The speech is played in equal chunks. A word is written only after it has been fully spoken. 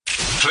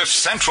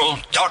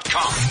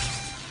CliffCentral.com.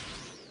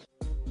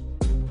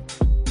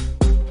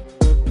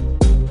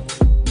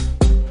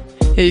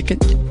 Hey, you can.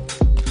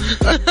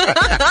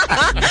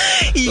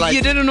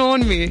 You didn't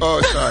warn me.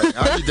 Oh, sorry.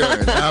 How you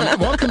doing?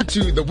 Welcome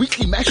to the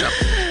weekly mashup.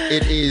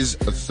 It is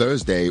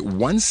Thursday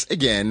once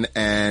again,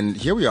 and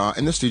here we are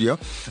in the studio.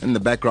 In the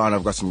background,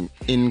 I've got some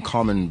In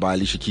Common by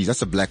Alicia Keys.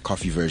 That's a black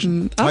coffee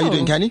version. How are you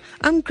doing, Candy?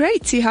 I'm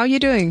great. T, how are you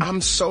doing?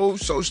 I'm so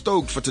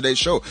stoked for today's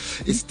show.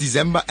 It's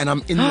December, and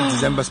I'm in the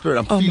December spirit.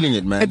 I'm feeling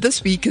it, man.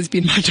 This week has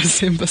been my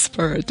December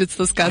spirit. It's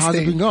disgusting. How's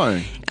it been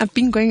going? I've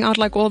been going out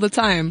like all the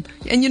time,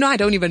 and I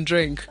don't even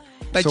drink.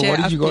 But so yeah,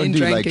 what did you go and do?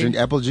 Drinking. Like drink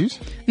apple juice?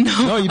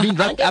 No, you've been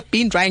drinking. I've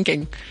been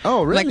drinking.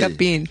 Oh, really? Like I've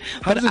been.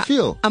 How does it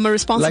feel? I'm a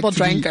responsible like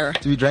drinker.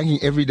 To be drinking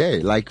every day,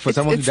 like for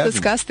someone who doesn't. It's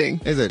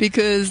disgusting. Is it?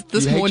 Because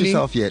this you hate morning,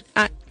 yourself yet?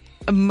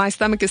 My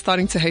stomach is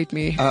starting to hate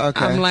me.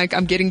 Okay.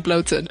 I'm getting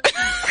bloated.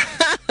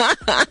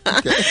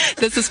 Okay.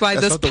 This is why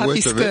That's this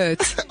puffy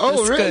skirt.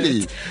 Oh, skirt,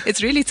 really?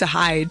 It's really to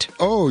hide.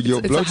 Oh,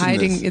 you're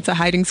bloating. It's a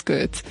hiding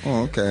skirt.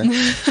 Oh, okay.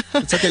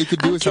 It's okay. You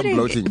could do with some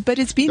bloating. But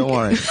it's been. Don't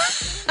worry.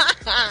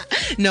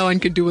 No one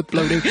can do with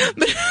bloating.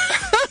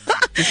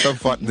 Just some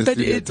fun in the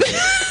studio today.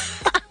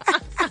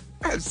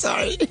 I'm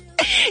sorry.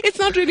 It's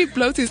not really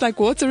bloating. It's like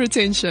water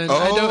retention. Oh,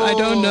 I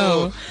don't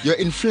know. You're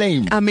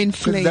inflamed. I'm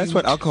inflamed. That's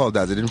what alcohol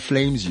does. It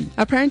inflames you.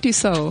 Apparently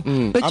so.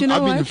 But you know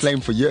I've what? been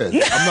inflamed for years.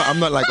 I'm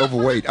not like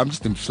overweight. I'm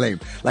just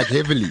inflamed, like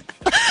heavily.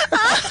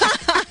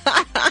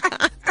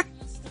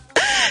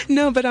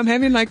 No, but I'm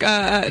having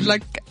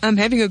I'm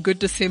having a good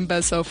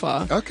December so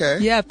far. Okay.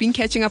 Yeah, I've been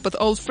catching up with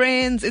old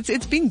friends.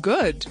 It's been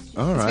good.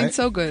 All right. It's been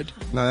so good.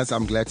 No,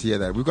 I'm glad to hear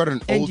that. We've got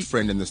an old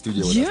friend in the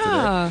studio with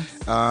us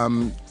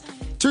today.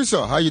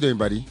 Tuso, how you doing,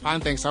 buddy? Fine,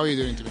 thanks. How are you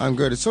doing today? I'm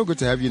good. It's so good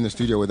to have you in the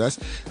studio with us.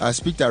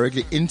 Speak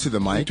directly into the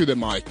mic. Into the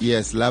mic.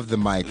 Yes, love the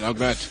mic. Love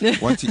that.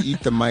 Want to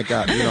eat the mic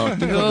out. Think of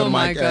the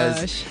mic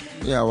as...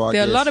 Yeah, well,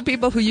 there are a lot of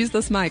people who use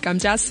this mic. I'm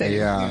just saying.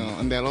 Yeah.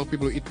 And there are a lot of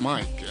people who eat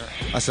mic. Yeah.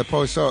 I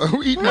suppose so.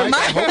 Who eat mic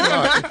a whole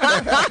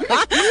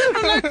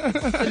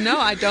lot. No,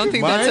 I don't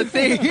think that's a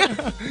thing.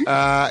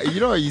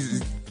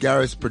 He's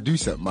Gareth's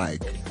producer,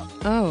 Mike.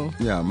 Oh.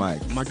 Yeah,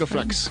 Mike. Michael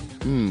Flex.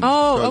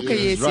 Oh,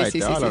 okay. Yes, right.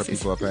 yes. There are a lot of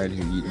people apparently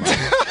who eat mic.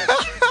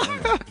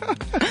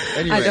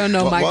 Anyway, I don't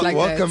know Mike like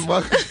welcome, that.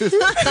 Welcome to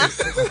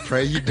this.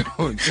 Pray you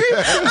don't.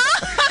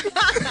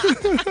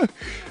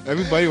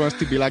 Everybody wants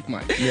to be like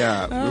Mike.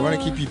 Yeah, we want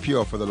to keep you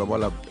pure for the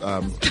Lobola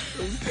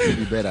to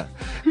be better.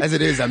 As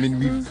it is, I mean,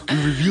 we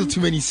reveal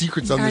too many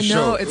secrets on the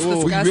show. It's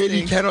disgusting. We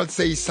really cannot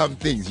say some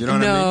things, you know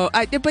what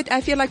I mean? But I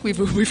feel like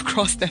we've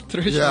crossed that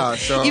threshold. Yeah,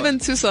 so even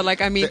Tuso,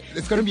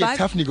 it's going to be a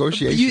tough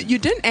negotiation. You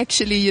didn't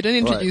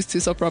introduce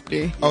Tuso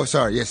properly. Oh,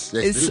 sorry. Yes.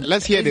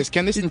 Let's hear this.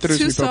 Can this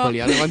introduce me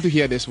properly? I want to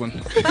hear this one.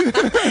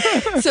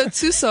 So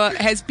Tuso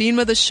has been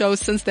with the show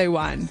since day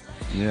one.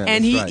 Yeah,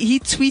 and he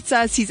tweets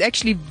us. He's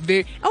actually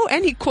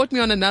and he caught me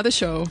on another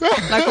show.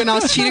 Like when I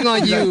was cheating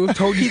on you. He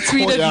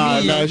tweeted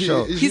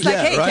me. He's like,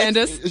 hey, right?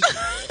 Candace,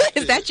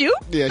 is that you?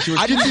 Yeah, she was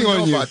cheating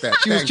on you. About that.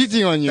 She was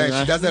cheating on you.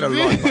 She does that a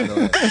lot, by the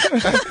way.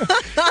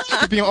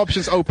 Keeping your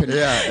options open.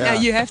 Yeah,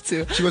 you have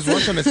to. She was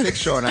once on a sex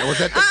show, and was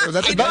that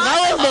the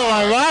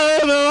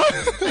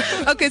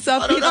one? Okay, so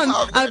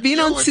I've been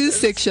on two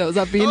sex shows.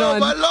 I've been on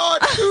my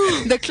Lord,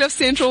 the Cliff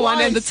Central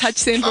one and the Touch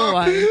Central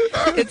one.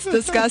 It's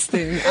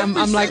disgusting. I'm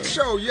like,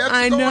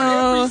 I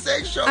know.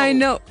 I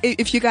know.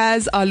 If you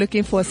guys are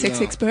looking for a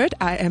sex expert,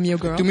 I am your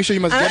girl. To me, sure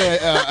you must get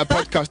a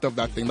podcast of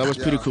that thing. That was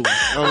pretty cool.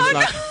 I was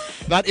like,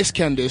 that is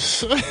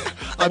Candace.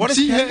 What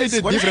see her in a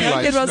different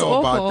light. It was know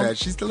awful. About that?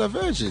 She's still a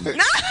virgin.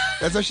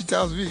 That's what she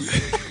tells me.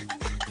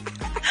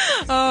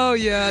 Oh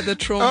yeah, the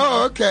trauma.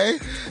 Oh, okay.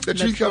 The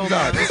truth comes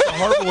out. It's a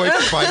horrible way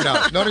to find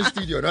out. Not in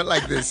studio, not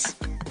like this.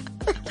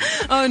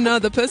 Oh no,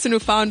 the person who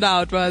found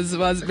out was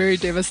very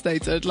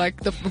devastated.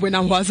 Like when I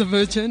was a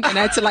virgin, and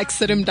I had to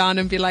sit him down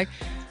and be like,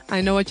 I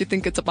know what you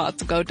think it's about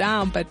to go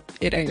down, but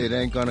it ain't. It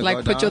ain't gonna go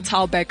down. Put your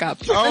towel back up.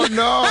 Oh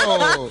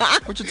no!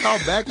 Put your towel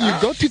back up.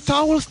 You go to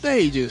towel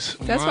stages.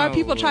 That's why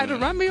people try to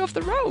run me off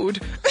the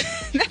road.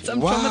 That's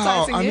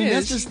traumatizing. I mean,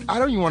 that's just, I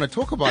don't even want to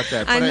talk about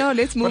that. I know,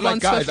 let's move on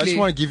guys, swiftly. I just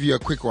want to give you a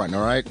quick one,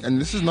 all right?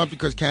 And this is not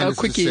because Candace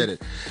just said it.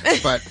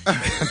 But no,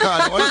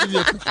 I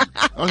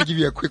want to give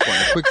you a quick one,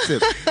 a quick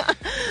tip.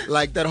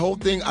 Like that whole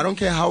thing, I don't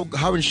care how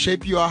in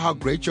shape you are, how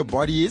great your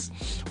body is.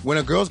 When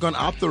a girl's gone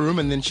out the room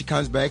and then she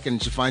comes back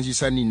and she finds you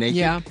suddenly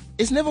naked,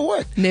 it's never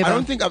worked. Never. I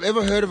don't think I've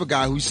ever heard of a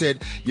guy who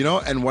said,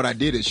 and what I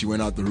did is she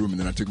went out the room and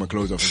then I took my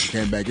clothes off and she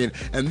came back in.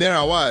 And there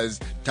I was,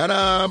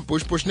 ta-da,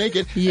 push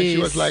naked. Yes. And she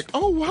was like,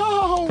 oh,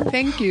 wow.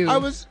 Thank you. I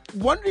was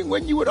wondering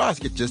when you would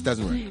ask. It just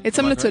doesn't work. It's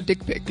similar to a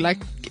dick pic.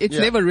 It's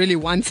never really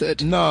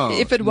wanted. No.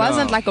 If it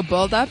wasn't like a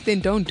build-up, then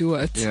don't do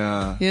it.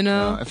 Yeah. You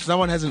know? Yeah. If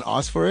someone hasn't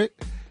asked for it,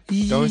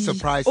 don't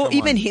surprise or someone.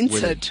 Even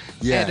hinted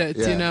at it,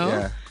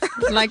 Yeah.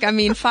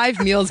 5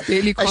 meals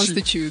barely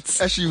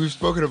constitutes. Actually, we've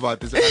spoken about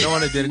this. I don't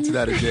want to get into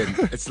that again.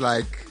 It's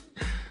like,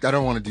 I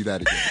don't want to do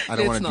that again. I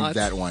don't want to do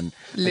that one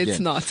again. Let's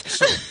not.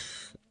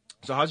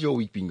 So how's your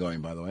week been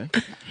going, by the way?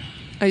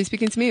 Are you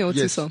speaking to me or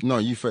yes. to so? No,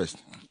 you first.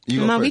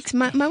 You go My first.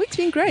 week's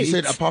been great. You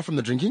said apart from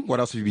the drinking, what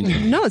else have you been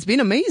doing? No, it's been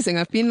amazing.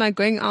 I've been like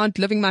going out,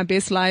 living my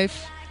best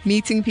life,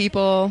 meeting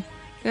people.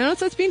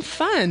 So it's been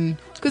fun.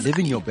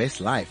 Living your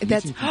best life.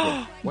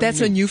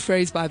 That's a new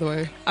phrase, by the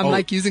way. I'm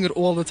like using it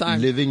all the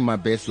time. Living my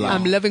best life.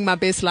 I'm living my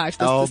best life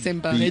this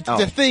December. It's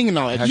a thing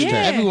now. Actually.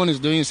 Yeah. Everyone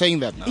is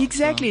saying that now.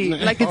 Exactly. So.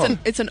 Like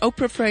it's an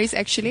Oprah phrase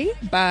actually,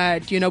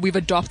 but we've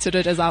adopted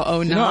it as our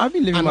own now. I've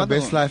been living my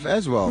best life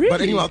as well. Really?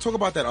 But anyway, I'll talk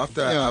about that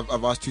after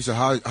I've asked you. So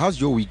how's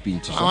your week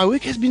been, Tisha? My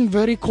week has been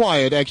very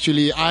quiet,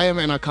 actually. I am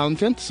an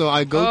accountant, so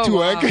I go to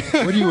work.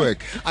 Where do you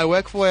work? I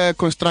work for a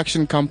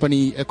construction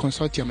company, a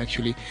consortium,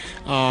 actually,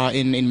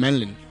 in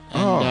Menlyn.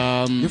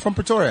 You're from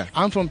Pretoria?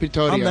 I'm from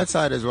Pretoria. I'm that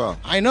side as well.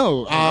 I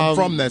know. I'm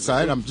from that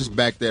side. I'm just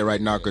back there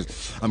right now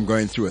because I'm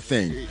going through a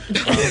thing.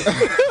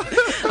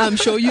 I'm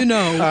sure you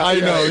know. I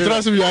know.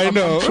 Trust me, I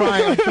know.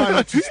 I'm trying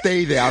not to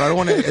stay there. I don't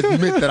want to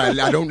admit that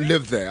I don't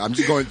live there. I'm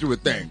just going through a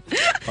thing.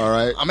 All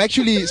right? I'm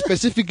actually,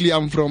 specifically,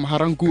 I'm from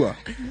Harankua.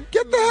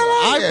 Get the hell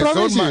out of here. I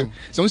promise Zone you.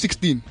 Zone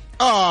 16.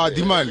 Ah,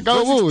 the man.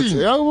 Go.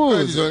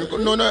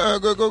 No,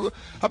 go.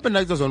 Happen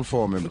like zone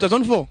 4, man. It's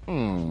zone 4.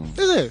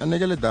 Is it? And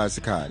nigga da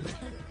sikale.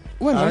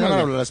 Well, I no.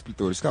 don't know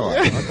Pitori.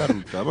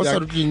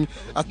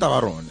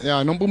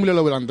 Yeah,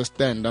 Nompumelelo will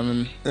understand. I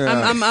mean,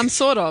 I'm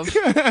sort of.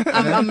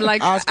 I'm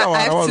like, I have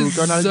to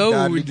zone.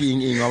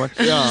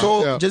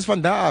 So, just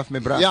van daar af, my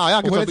brother.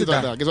 Ja, ke tsotsa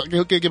da.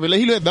 Ke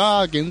belegilwe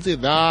da, ke ntse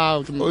da.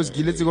 O is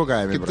giletse go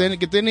kae, my brother?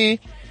 Ke tsene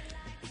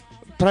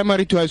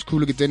primary to high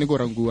school, ke tsene ko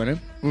Rangua, ne?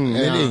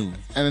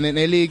 And then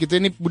early ke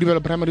tsene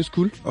Budibela primary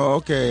school. Oh,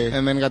 okay.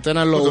 And then ka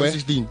tsena lowe.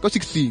 16. Go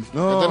 16.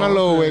 Oh, Ka tsena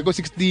lowe, go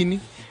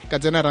 16. Ka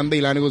tsena Randa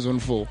Ilani go zone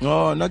 4.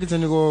 Oh, na ke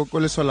tsene go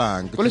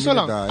Lesolang. Ko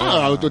Lesolang.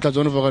 Ah, o tla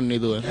zone 4 ka nne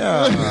do.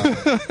 Yeah.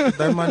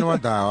 That man wa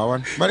da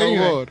one. But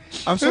anyway,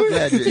 I'm so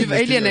glad you've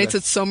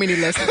alienated so many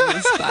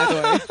listeners, by the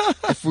way.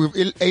 If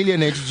we've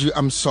alienated you,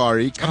 I'm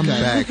sorry. Come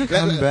back.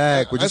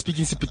 We're just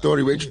speaking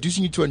Sipitori. We're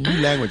introducing you to a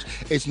new language.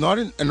 It's not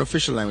an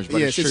official language, but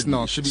yes, it should it's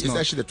not. It's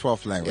actually the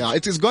 12th language. Yeah,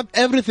 it's got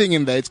everything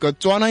in there. It's got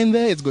Tswana in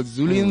there. It's got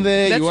Zulu in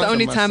there. That's the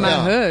only time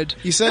I heard.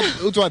 He said,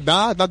 "Utwa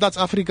da." That's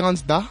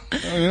Afrikaans da.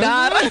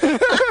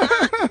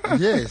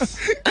 Yes.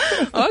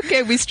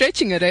 Okay, we're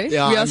stretching it, eh?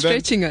 Yeah, we are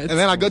stretching it. And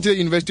then I got to the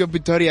University of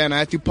Pretoria and I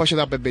had to push it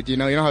up a bit. You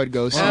know how it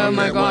goes. Oh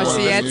my gosh,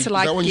 you had to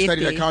like is that when you get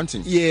studied there.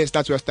 accounting? Yes,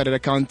 that's where I studied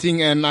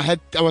accounting, and I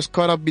was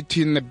caught up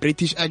between the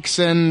British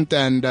accent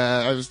and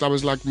I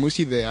was like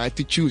Musi there. I had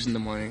to choose in the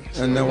morning.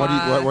 So. And then what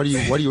are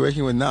you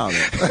working with now?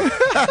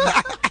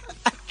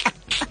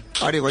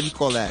 What do you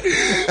call that?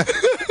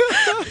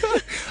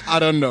 I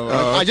don't know.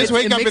 I just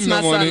wake up in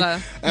the morning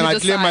and I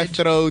clear my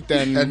throat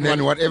and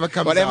then whatever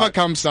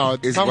comes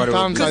out is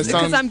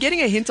because I'm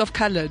getting a hint of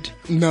colored.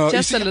 No,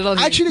 just a little.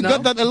 I actually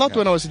got that a lot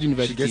when I was at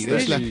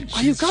university.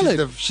 Are you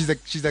colored?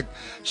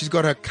 She's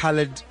got her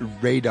colored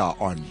radar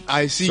on.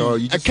 I see. So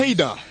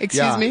Akeda.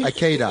 Excuse me.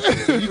 Akeda.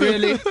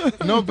 Really?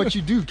 No, but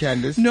you do,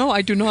 Candice. No,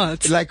 I do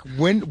not. Like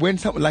when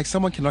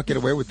someone cannot get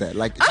away with that.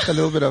 Like just a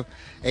little bit of,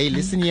 hey,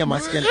 listen here, my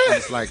skin.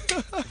 It's like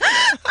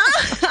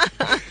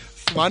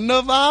one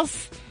of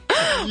us.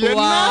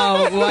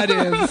 Wow, what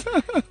is?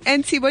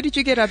 Auntie, what did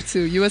you get up to?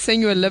 You were saying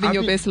you were living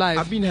your best life.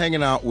 I've been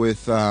hanging out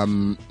with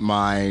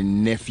my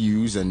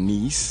nephews and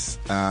niece.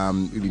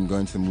 We've been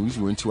going to the movies.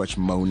 We went to watch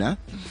Mona.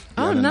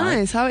 Oh,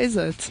 nice. How is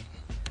it?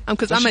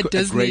 Because I'm a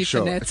Disney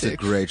fanatic. It's a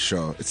great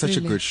show. It's such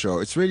a good show.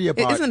 It's really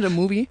about... Isn't it a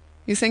movie?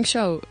 You're saying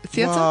show?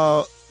 Theater?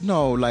 Well,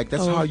 no, like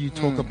that's how you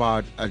talk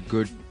about a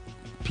good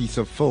piece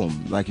of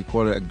film. Like you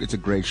call it, it's a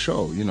great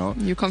show, you know.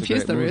 You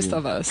confuse the rest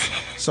of us.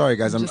 Sorry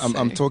guys,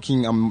 I'm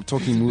talking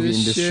movie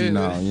industry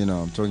now, you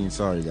know. I'm talking,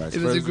 sorry guys.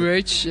 It was a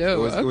great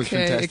show. It was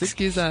fantastic.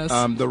 Excuse us.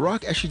 The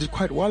Rock actually did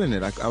quite well in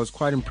it. I was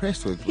quite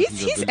impressed with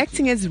his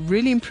acting has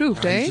really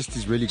improved, eh?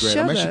 He's really great.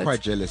 I'm actually quite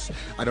jealous.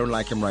 I don't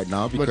like him right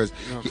now because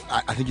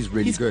I think he's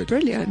really good.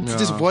 Brilliant. Yeah.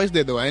 It's his voice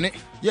there though, ain't it?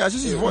 Yeah, it's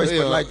just his voice,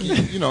 but like,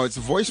 you know, it's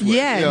a voice work.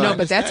 Yeah, no,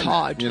 but that's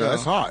hard. You know,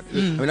 that's hard. I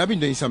mean, I've been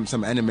doing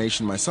some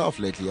animation myself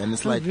lately, and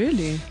it's like...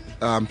 really?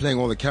 Playing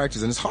all the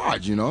characters, and it's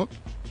hard, you know.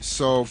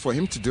 So for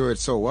him to do it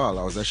so well,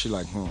 I was actually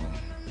like,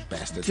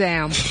 bastard.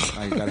 Damn.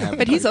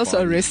 But he's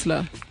also a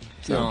wrestler.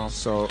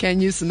 So can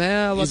you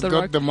smell what the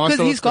Rock? Because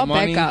he's got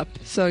backup,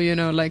 so you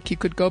know, like he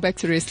could go back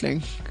to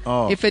wrestling.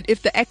 Oh. If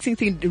the acting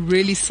thing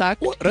really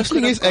sucked,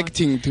 wrestling is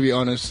acting, to be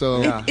honest.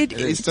 So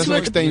it's just an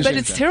extension. But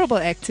it's terrible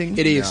acting.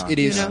 It is. Yeah. It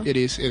is. You know? It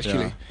is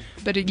actually. Yeah.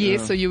 But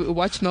so you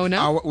watched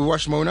Mona? We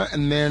watched Mona,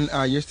 and then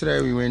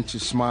yesterday we went to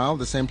Smile,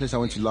 the same place I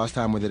went to last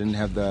time where they didn't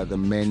have the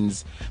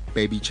men's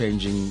baby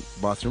changing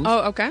bathrooms.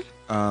 Oh, okay.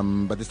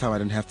 But this time I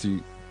didn't have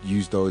to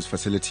use those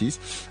facilities,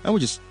 and we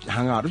just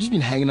hung out. We've just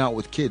been hanging out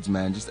with kids,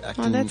 man, just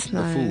acting that's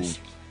the nice.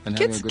 fool and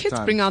kids having a good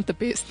time. Bring out the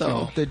best,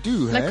 though. They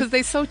do, like because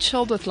they're so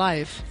chilled with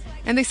life.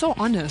 And they're so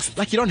honest.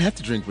 Like you don't have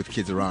to drink with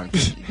kids around.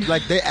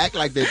 Like they act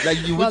like they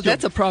like you. Well,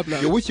 that's a problem.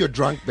 You're with your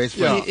drunk best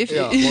friend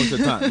most of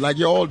the time. Like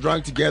you're all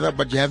drunk together,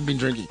 but you haven't been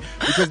drinking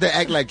because they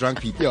act like drunk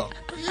people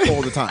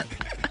all the time.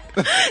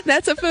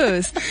 That's a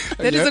first.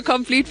 That is a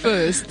complete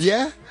first.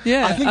 Yeah?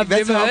 Yeah, I think I've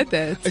that's never how- heard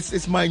that.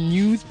 It's my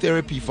new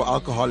therapy for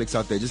alcoholics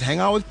out there. Just hang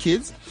out with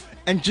kids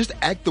and just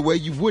act the way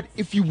you would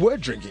if you were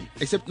drinking.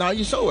 Except now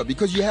you're sober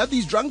because you have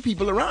these drunk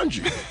people around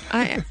you.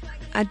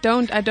 I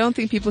don't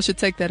think people should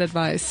take that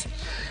advice.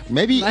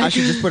 Maybe I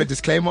should just put a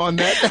disclaimer on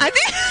that.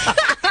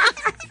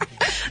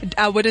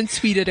 I wouldn't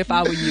tweet it if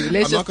I were you.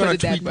 Let's I'm just not put going it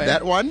to that tweet way.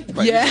 that one.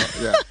 But Yeah. You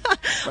know, yeah.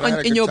 But I had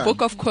a In good your time.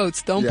 book of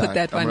quotes, don't put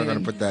that one I'm in. not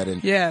going to put that in.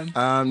 Yeah.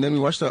 Then we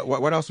watched,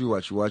 what else we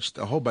watched? We watched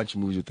a whole bunch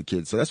of movies with the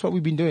kids. So that's what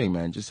we've been doing,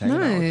 man. Just hanging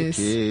out with Nice.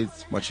 the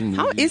kids, watching movies.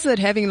 How is it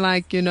having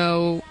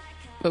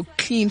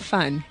clean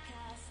fun?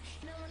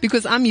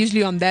 Because I'm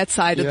usually on that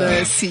side of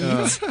the seat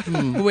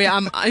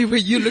where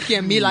you're looking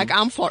at me like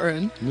I'm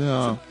foreign.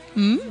 Yeah.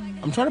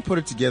 I'm trying to put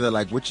it together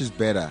like which is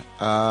better.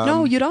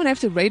 No, you don't have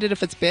to rate it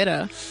if it's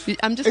better.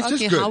 I'm just It's asking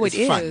just good. how It's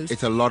it is. fun.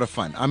 It's a lot of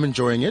fun. I'm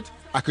enjoying it.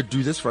 I could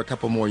do this for a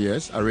couple more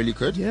years. I really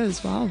could.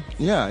 Yes, wow.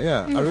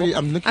 Yeah.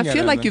 I'm looking I at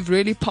feel it. like you've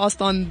really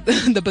passed on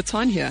the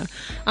baton here.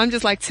 I'm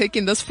just like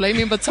taking this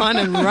flaming baton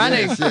and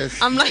running.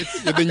 Yes. I'm like,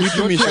 You're the new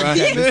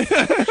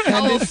Kamisha.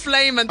 I will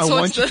flame and I torch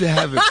want you to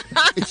have it.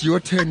 It's your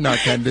turn now,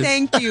 Candice.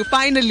 Thank you.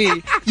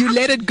 Finally, you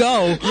let it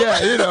go.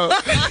 Yeah,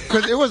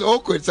 because it was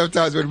awkward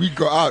sometimes when we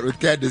go out with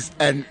Candice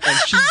and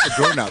she's a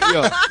grown up.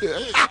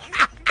 Yeah.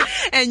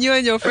 And you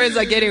and your friends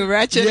are getting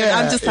ratchet. and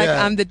I'm just like,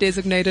 I'm the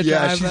designated Yeah,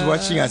 driver. she's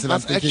watching us, and I'm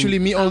That's thinking, actually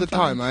me all the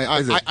I'm time.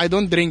 Is it? I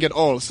don't drink at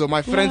all, so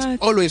my friends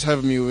What? always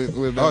have me with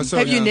them. Oh, so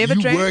Have you never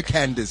you drank? were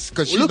Candice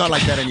because she's Look, not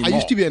like that anymore. I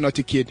used to be a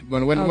naughty kid,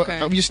 but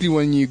Okay. obviously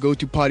when you go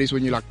to parties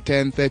when you're like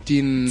 10,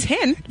 13.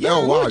 10?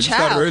 Oh wow, you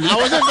child. started early. I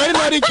was a very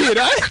naughty kid.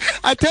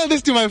 I tell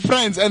this to my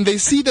friends, and they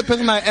see the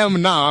person I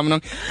am now. I'm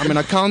an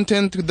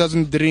accountant who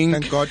doesn't drink.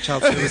 Thank God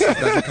child services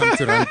doesn't come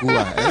to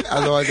Rangua. Eh?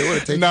 Otherwise they would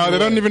have taken No, you they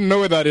don't away. even know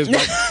where that is.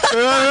 But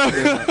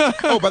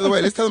Oh, by the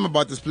way, let's tell them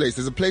about this place.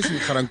 There's a place in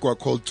Karankua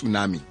called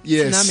Tsunami.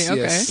 yes, Tsunami,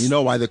 okay. yes. You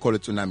know why they call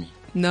it Tsunami?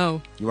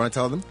 No. You want to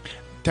tell them?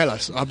 Tell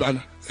us.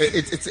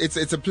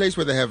 It's a place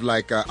where they have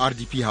like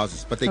RDP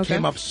houses, but they Okay.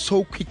 came up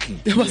so quickly.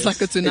 It was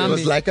like a tsunami. It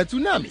was like a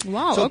tsunami.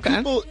 Wow, So okay.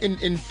 people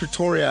in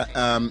Pretoria,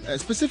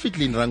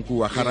 specifically in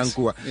Rankua,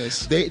 Garankua,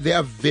 yes. they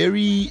are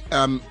very,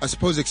 I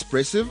suppose,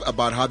 expressive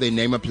about how they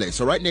name a place.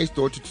 So right next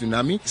door to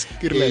Tsunami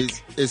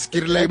Skirlek. is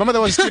Skirlek. Remember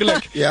there was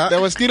Skirlek? Yeah.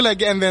 There was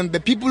Skirlek, and then the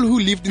people who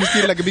lived in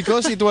Skirlek,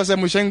 because it was a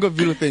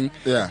Mushengoville thing,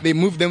 Yeah. they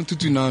moved them to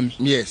Tsunami.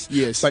 Yes.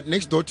 Yes. But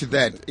next door to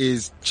that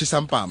is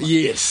Chisampama.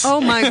 Yes. Oh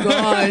my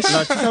gosh.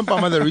 Now,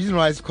 Chisampama, the reason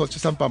why it's called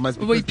Chisampama is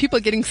Were because, people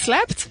getting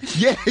slapped?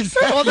 yeah,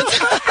 exactly.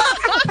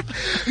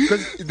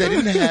 Because they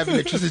didn't have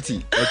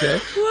electricity, okay?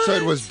 So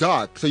it was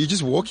dark. So you're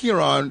just walking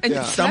around, And you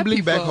slap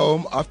stumbling back people.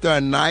 home after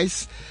a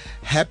nice,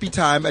 happy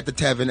time at the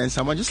tavern, and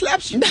someone just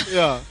slaps you.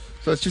 Yeah.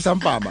 So it's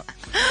Chisampama.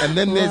 And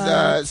then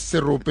there's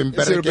Sirup in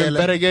Peregele.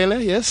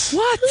 Peregele, yes.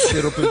 What?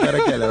 Sirup in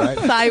Peregele, right?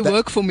 Thigh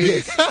work for me.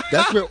 Yes.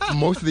 That's where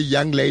most of the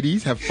young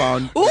ladies have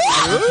found.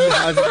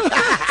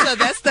 So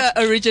that's the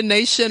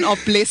origination of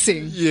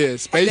blessing.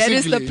 Yes, basically. That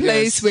is the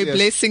place yes, where yes.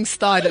 blessing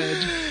started.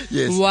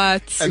 Yes.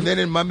 What? And then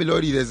in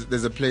Mamelodi,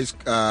 there's a place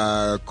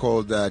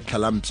called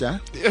Kalampcha.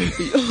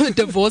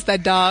 Divorce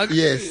that dog.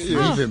 Yes,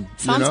 leave him.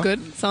 Sounds you know?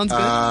 good. Sounds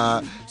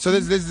good. So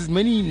there's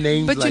many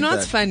names. But like you know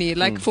what's that. funny?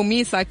 Like for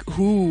me, it's like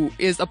who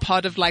is a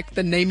part of like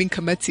the naming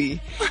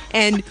committee,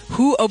 and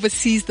who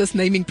oversees this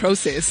naming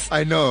process.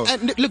 I know.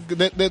 And look,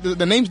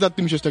 the names that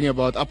Tim was talking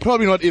about are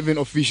probably not even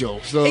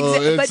official. So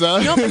But, it's,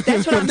 no, but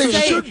that's what I'm They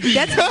saying. should be.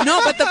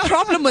 No, but the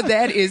problem with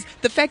that is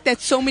the fact that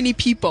so many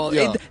people,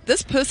 Yeah.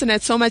 this person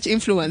had so much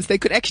influence, they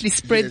could actually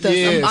spread Yes. this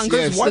Yes, amongst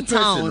yes. the One person,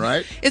 town.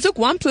 right? It took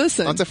one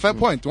person. that's a fair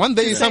point. One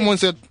day someone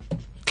said,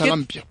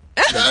 Kalampia.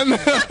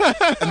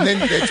 And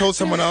then they told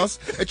someone else.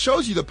 It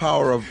shows you the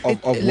power of word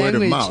of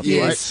Language, mouth,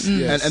 yes. right?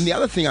 Yes. And the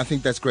other thing I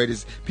think that's great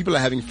is people are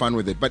having fun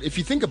with it. But if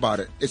you think about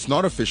it, it's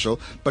not official.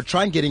 But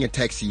try and getting a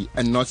taxi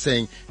and not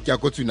saying "Kya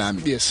go to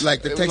Nami." Yes.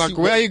 Like the taxi. Like,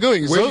 where are you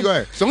going? Where are you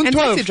going? Zone And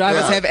 12. taxi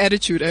drivers Yeah. have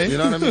attitude, eh? You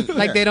know what I mean?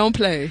 Like Yeah. they don't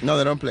play. No,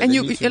 they don't play. And They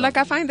you, need to like,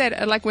 know. I find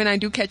that, like, when I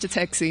do catch a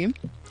taxi,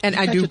 and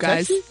I Catch do, a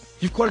guys. taxi?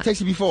 You've called a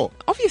taxi before.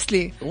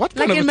 Obviously. What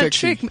like kind in of a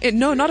taxi? Matric.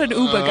 No, not an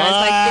Uber, guys.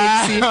 Like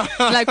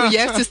taxi. Like where you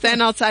have to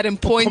stand outside and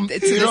point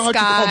to You know the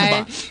how to sky,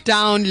 combat.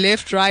 down,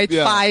 left, right,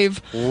 Yeah.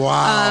 5.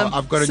 Wow, Um,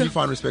 I've got a so-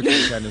 newfound respect for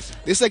you, Candice.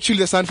 This is actually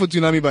the sign for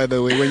Tsunami, by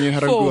the way, when you're in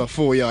Harangua.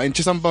 4, yeah. And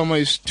Chisampama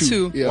is 2.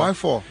 Two. Yeah. Why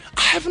 4?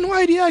 I have no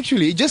idea,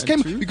 actually. It just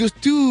came 2? because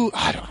 2,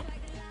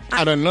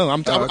 I don't know.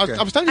 I'm okay.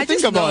 starting to I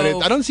think just about know.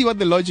 it. I don't see what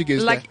the logic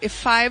is Like there.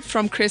 5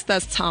 from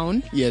Cresta's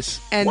town. Yes.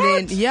 And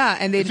What?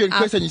 then If you're in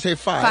Quest and you say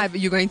 5, 5,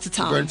 you're going to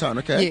town. going to town,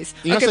 okay. Yes.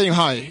 You're Okay. not saying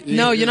hi.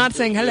 No, you're not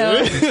saying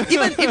hello.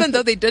 even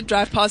though they did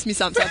drive past me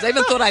sometimes, I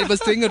even thought I was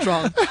doing it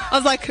wrong. I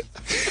was like,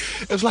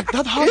 It's like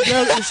that hot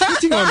girl is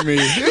hitting on me.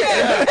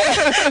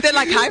 they're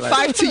like, high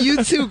five to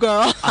you too,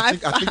 girl. I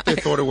think they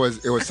thought it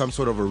was some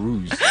sort of a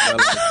ruse. They're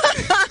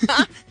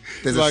like,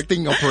 there's a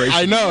sting operation.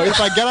 I know. If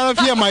I get out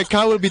of here, my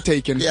car will be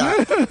taken. Yeah.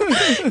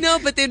 No,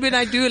 but then when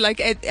I do,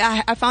 like,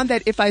 I found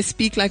that if I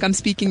speak like I'm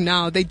speaking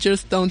now, they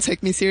just don't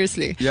take me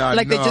seriously. Yeah,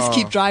 like they just no.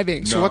 keep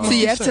driving. So what So must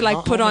you you have say? to like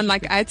How put on,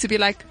 like, I had to be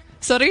like,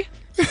 sorry?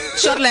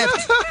 Short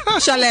left.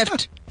 Short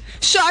left.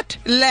 Short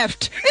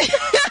left.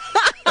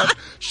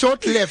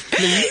 Short left,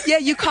 please. Yeah,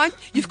 you can't.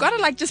 You've got to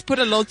like just put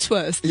a little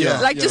twist. Yeah,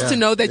 like just to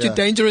know that you're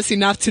dangerous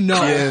enough to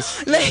know.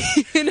 Yes. Like,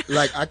 you know.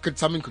 Like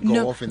something could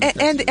go off in the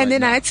taxi and right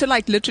then now. I had to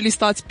like literally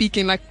start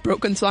speaking like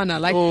broken Tswana,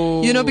 like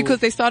you know, because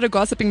they started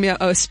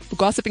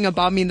gossiping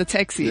about me in the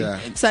taxi. Yeah.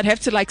 So I'd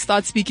have to like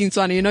start speaking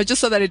Tswana, you know, just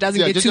so that it doesn't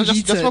get too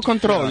heated. Just for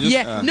control.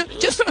 No,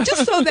 just so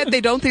that they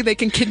don't think they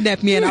can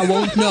kidnap me and I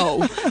won't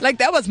know. Like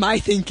that was my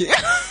thinking.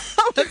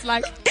 I was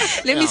like,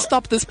 let me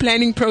stop this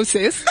planning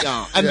process.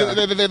 Yeah. And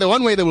the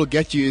one way they will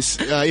get you is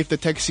if the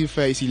taxi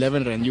fare is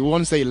 11 rand, you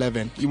won't say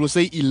 11. You will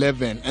say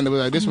 11. And they will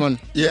like, this one.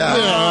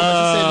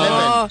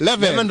 Yeah.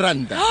 11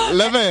 rand.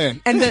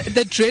 11. And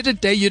the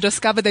dreaded day you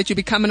discover that you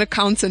become an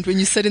accountant when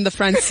you sit in the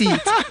front seat.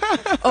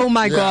 Oh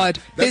my God.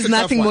 There's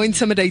nothing more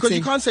intimidating. Because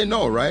you can't say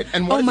no, right?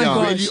 And what my you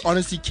gosh. really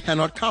honestly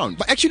cannot count.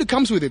 But actually it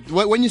comes with it.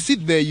 When you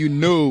sit there, you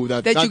know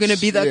that you're going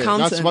to be the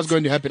accountant. That's what's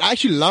going to happen. I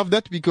actually love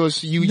that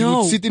because you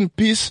would sit in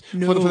peace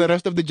for the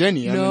rest of the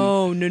journey.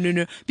 No.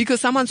 Because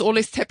someone's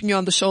always tapping you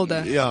on the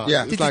shoulder.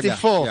 Yeah. It's like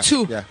four.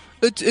 Two. Yeah.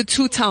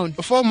 Two town.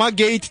 4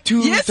 Margate,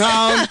 2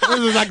 town. This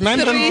is like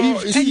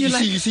 950. You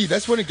see,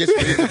 that's when it gets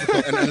very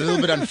difficult and a little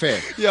bit unfair.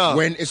 Yeah.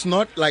 When it's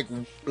not like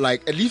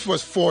at least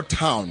was 4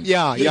 town.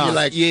 Yeah. You're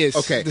like, yes.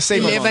 Okay. The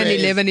same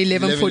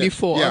 11,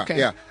 44. Yeah, okay.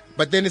 yeah.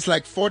 But then it's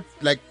like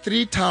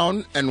 3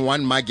 town and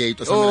 1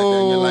 Margate or something like that.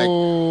 And you're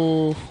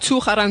like, 2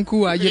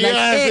 Garankua. You're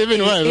yes,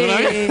 even worse,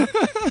 right?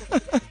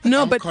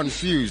 No, I'm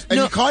confused. And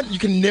you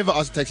can never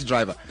ask a taxi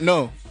driver.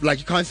 No. Like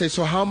you can't say,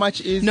 so how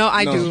much is? No,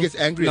 I do. He gets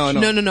angry. No,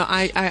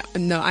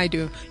 I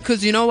do.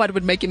 Because you know what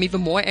would make him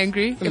even more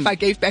angry? If I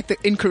gave back the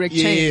incorrect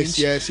change.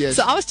 Yes.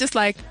 So I was just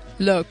like,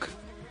 look,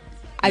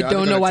 I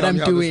don't know what I'm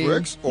doing. This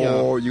works,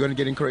 or you're gonna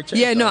get incorrect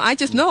change. Yeah, no, I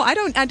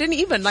didn't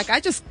even like. I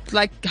just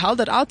like held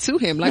it out to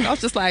him. Like I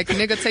was just like,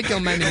 nigga, take your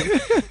money.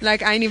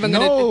 Like I ain't even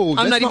gonna. No, I'm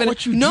that's not even.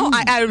 what you no, do.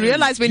 I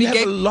realized when you he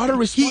gave have a lot of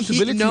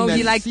responsibility.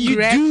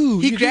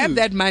 he grabbed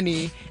that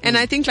money, and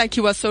I think like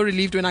he was so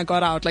relieved when I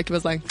got out. Like he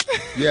was like,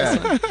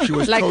 yeah, she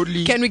was like,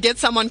 totally. Can we get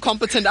someone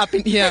competent up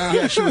in here?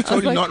 Yeah, she was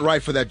totally not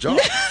right for that job.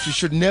 We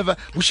should never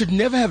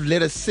have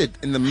let her sit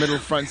in the middle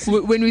front seat.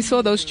 When we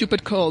saw those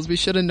stupid calls, we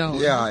should have known.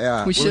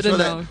 Yeah. We should have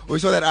known. We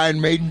saw that Iron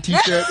Maiden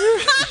t-shirt.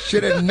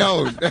 Should have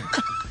known.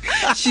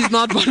 She's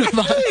not one of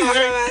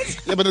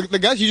us. Yeah, but the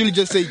guys usually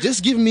just say,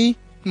 just give me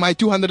my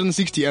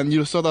 260 and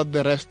you sort out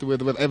the rest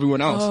with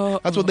everyone else.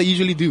 That's what they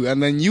usually do.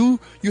 And then you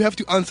have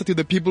to answer to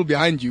the people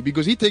behind you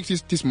because he takes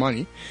his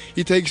money.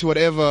 He takes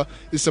whatever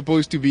is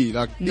supposed to be.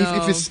 Like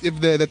if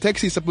the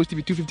taxi is supposed to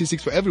be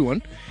 256 for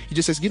everyone, he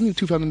just says, give me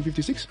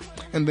 256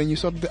 and then you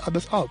sort the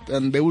others out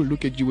and they will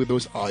look at you with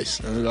those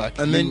eyes.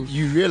 And then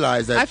you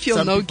realize that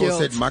some people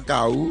said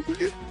Macau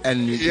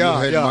and you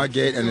heard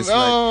Margate and it's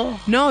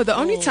like... No, the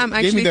only time I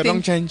actually gave me the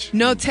wrong change.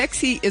 No,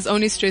 taxi is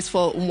only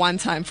stressful one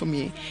time for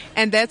me.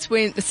 And that's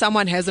when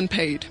someone hasn't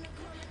paid.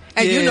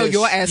 And you know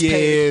your ass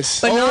paid.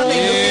 But now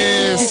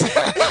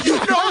you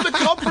know the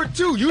culprit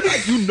too. You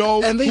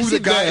know and who the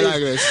guy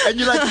is. And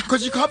you're like,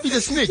 because you can't be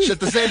the snitch at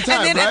the same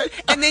time, right?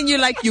 And then you're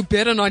like, you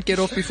better not get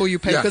off before you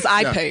pay because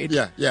I paid.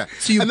 Yeah.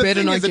 So you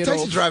better not get off. The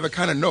taxi driver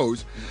kind of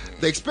knows.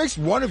 They expect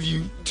one of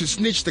you to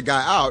snitch the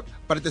guy out,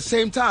 but at the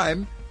same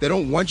time, they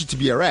don't want you to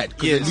be a rat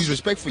because they lose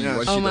respect for you.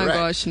 Oh my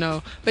gosh,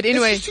 no. But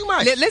anyway,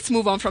 let's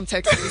move on from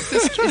taxi.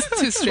 It's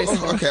too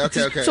stressful.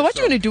 Okay. So what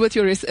do you want to do with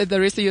the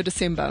rest of your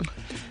December?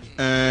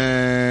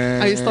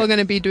 Are you still going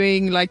to be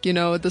doing like,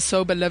 the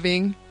sober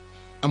living?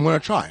 I'm going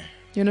to try.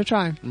 You're going to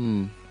try?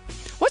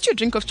 What's your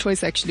drink of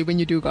choice actually when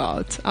you do go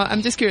out?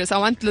 I'm just curious. I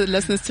want the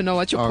listeners to know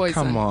what your poison.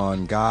 Come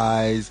on,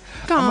 guys.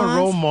 I'm a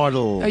role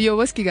model. Are you a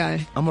whiskey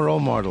guy? I'm a role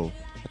model.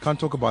 Can't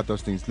talk about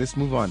those things. Let's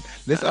move on.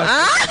 Let's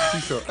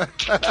ask.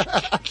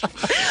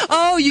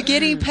 Oh, you're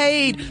getting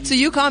paid, so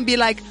you can't be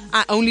like,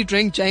 I only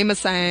drink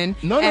Jameson.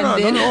 No.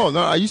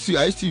 I used to be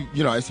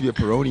a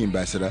Peroni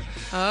ambassador.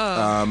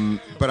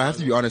 But I have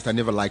to be honest, I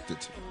never liked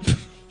it.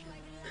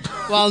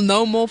 Well,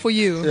 no more for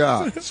you.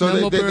 Yeah.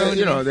 So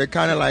they're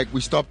kind of like, we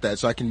stopped that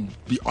so I can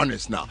be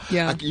honest now.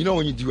 Yeah. Like,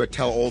 when you do a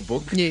tell-all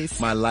book, yes.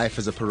 My life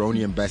as a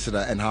Peroni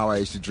ambassador and how I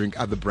used to drink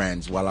other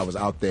brands while I was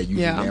out there using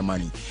their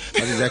money.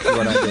 That's exactly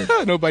what I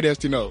did. Nobody has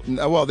to know.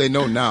 Well, they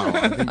know now.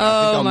 I think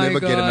I'll never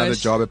get another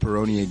job at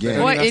Peroni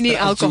again. Or any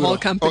alcohol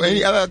company. Or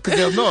any other, because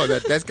they'll know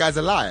that guy's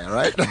a liar,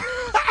 right?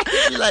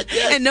 Like,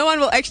 yes. And no one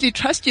will actually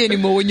trust you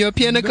anymore when you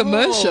appear in a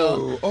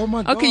commercial. Oh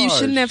my god. Okay, you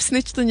shouldn't have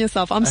snitched on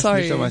yourself. I'm sorry.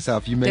 I snitched on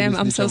myself. You made me snitch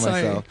I'm so on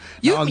sorry. myself.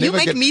 You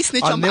make me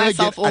snitch on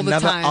myself all the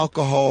time.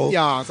 Alcohol.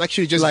 Yeah, it's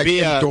actually just like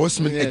beer.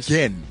 Endorsement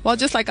again. Well,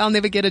 just like I'll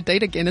never get a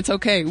date again. It's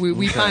okay.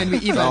 We fine. We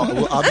even.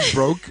 I'll be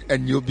broke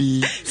and you'll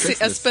be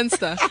a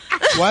spinster.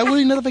 Why will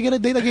you never get a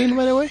date again,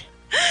 by the way?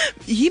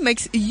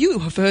 You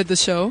have heard the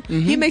show. Mm-hmm.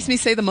 He makes me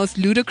say the most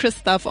ludicrous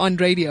stuff on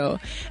radio.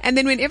 And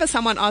then whenever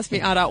someone asks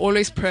me out, I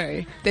always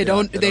pray they're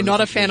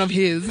not a fan of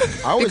his.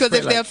 Because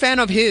if they're a fan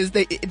of his,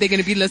 they're going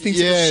to be listening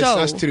to the show.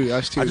 That's true. I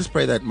just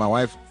pray that my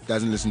wife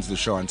doesn't listen to the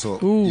show until,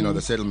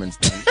 the settlement's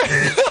done.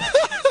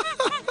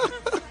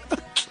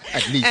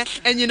 At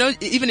least. And you know,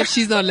 even if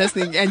she's not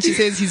listening and she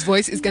says his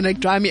voice is going to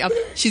drive me up,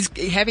 she's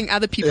having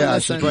other people listen. Yeah,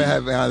 she's probably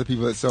having other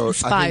people. So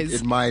I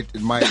think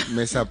it might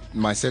mess up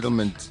my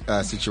settlement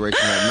situation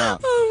right now.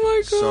 Oh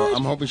my God. So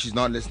I'm hoping she's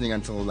not listening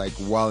until like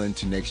well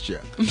into next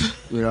year.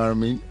 You know what I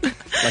mean?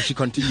 Like she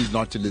continues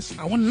not to listen.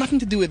 I want nothing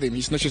to do with him.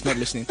 She's not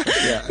listening.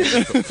 Yeah.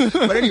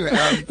 But anyway,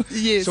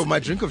 yes. So my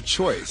drink of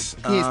choice.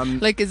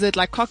 Yes. Like, is it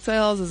like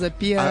cocktails? Is it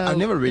beer? I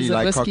never really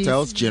like whiskey?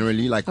 cocktails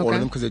generally, like all of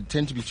them, because they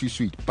tend to be too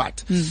sweet.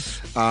 But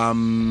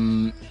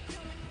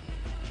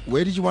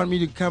where did you want me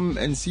to come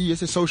and see?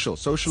 It's a social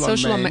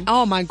on Main.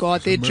 Oh my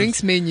God, their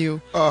drinks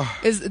menu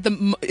is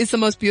the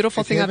most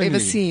beautiful thing heavenly. I've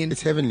ever seen.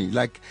 It's heavenly.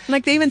 Like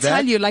they even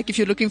tell you, like, if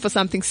you're looking for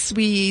something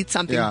sweet,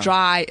 something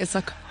dry, it's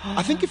like.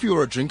 I think if you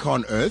were a drinker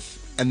on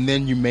earth and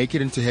then you make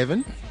it into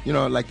heaven, you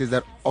know, like there's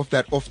that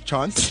off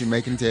chance that you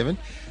make it into heaven.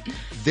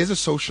 There's a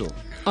social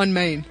on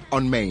Main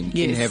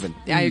in heaven.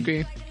 Yeah, I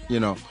agree. You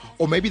know,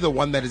 or maybe the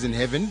one that is in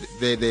heaven,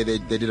 they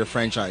did a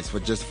franchise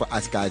for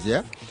us guys,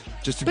 yeah.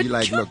 Just to be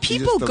like, look,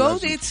 people go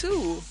there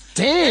too.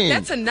 Damn,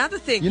 that's another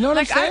thing. You know what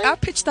I'm saying? I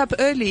pitched up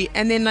early,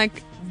 and then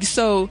like,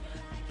 so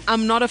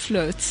I'm not a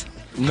flirt.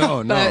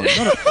 No, not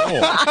at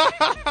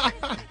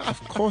all. Of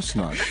course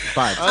not.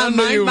 But I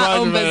mind my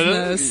own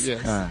business.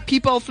 Yes.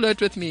 People flirt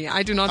with me.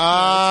 I do not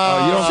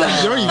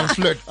flirt. You don't even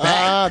flirt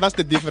back. That's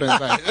the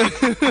difference.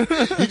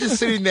 Right? You're just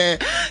sitting there,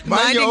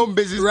 mind your own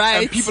business,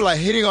 right. And people are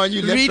hitting on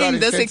you left, reading right,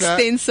 and this center.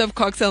 extensive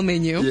cocktail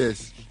menu.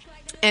 Yes.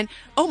 And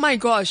oh my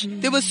gosh,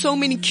 there were so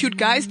many cute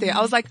guys there.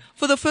 I was like,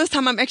 for the first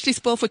time, I'm actually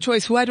spoiled for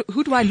choice.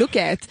 Who do I look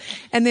at?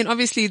 And then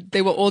obviously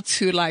they were all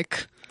too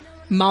like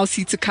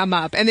mousy to come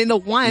up. And then the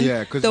one,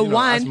 because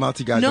us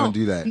multi guys don't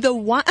do that. The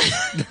one,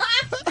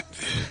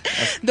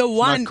 the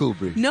one, not cool,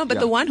 bro. No,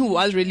 but the one who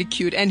was really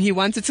cute and he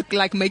wanted to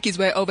like make his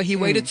way over. He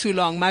waited too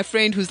long. My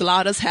friend, who's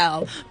loud as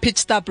hell,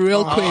 pitched up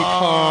real quick,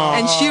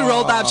 and she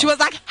rolled up. She was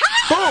like,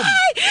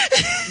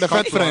 "Hi!" The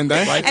fat friend,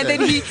 eh? Right, and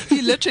then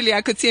he literally,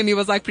 I could see him. He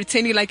was like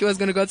pretending like he was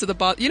going to go to the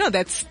bath. You know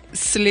that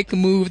slick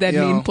move that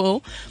men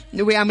pull,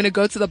 where I'm going to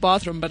go to the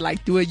bathroom, but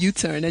like do a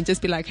U-turn and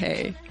just be like,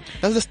 "Hey."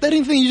 That's the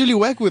staring thing usually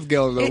work with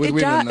girls, though, with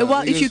women.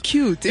 Well, if you're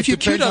cute,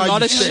 or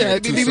not a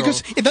shit.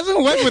 Because it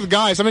doesn't work with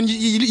guys. I mean,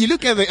 you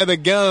look at the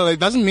girl, it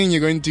doesn't mean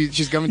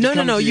she's going to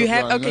come No, to you your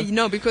have, club, okay,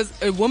 no, because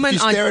a woman. You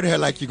stare at her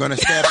like you're going to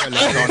stab her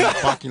later on in the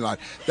parking lot.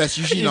 That's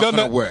usually not going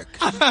to work.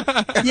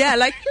 Yeah,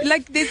 like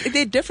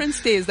they're different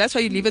stares. That's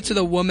why you leave it to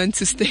the woman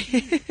to stare.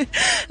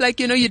 Like,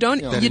 you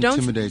don't,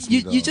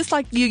 you just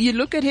like, you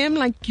look at him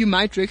like you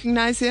might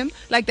recognize him.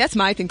 Like, that's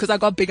my thing, because I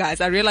got big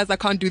eyes. I realize I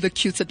can't do the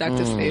cute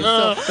seductive stare.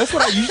 So. That's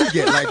what I usually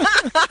get. Like,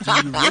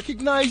 do you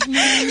recognize me?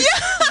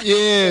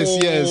 Yeah.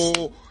 Yes.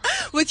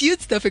 With you,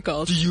 it's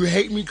difficult. Do you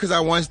hate me because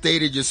I once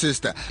dated your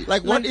sister?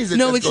 Like, what is it?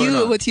 No, with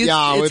you,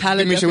 it's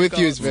hella difficult. With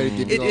you, it's very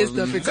difficult. It is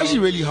difficult. It's actually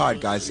really hard,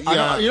 guys.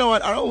 Yeah. You know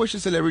what? I don't wish a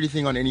celebrity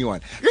thing on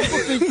anyone. People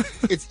think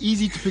it's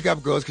easy to pick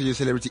up girls because you're a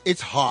celebrity.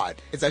 It's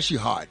hard. It's actually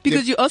hard.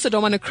 Because you also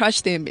don't want to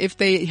crush them if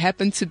they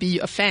happen to be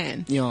a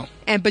fan. Yeah.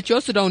 But you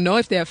also don't know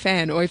if they're a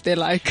fan or if they're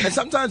like. And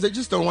sometimes they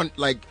just don't want,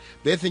 like,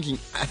 they're thinking,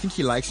 I think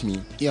he likes me.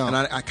 Yeah. And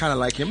I kind of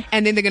like him.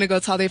 And then they're going to go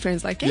tell their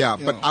friends, like, yeah,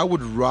 but I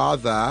would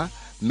rather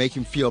make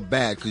him feel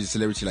bad because he's a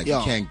celebrity, like, you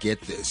can't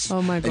get this.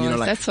 Oh my God, and,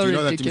 like, that's so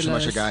ridiculous.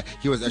 That Timisha guy,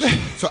 he was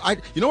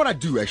actually, you know what I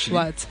do actually?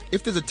 What?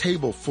 If there's a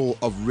table full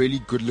of really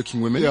good looking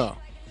women,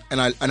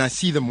 and I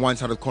see them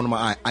once out of the corner of my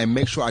eye, I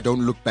make sure I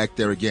don't look back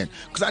there again.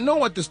 Because I know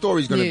what the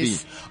story is going to be.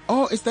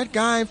 Oh, it's that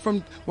guy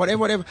from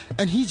whatever.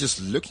 And he's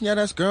just looking at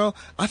us, girl.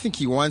 I think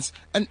he wants,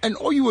 and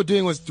all you were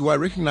doing was, do I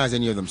recognize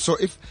any of them? So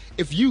if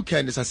you,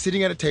 Candace, are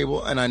sitting at a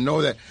table and I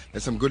know that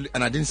there's some good,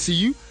 and I didn't see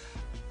you,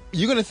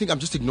 you're going to think I'm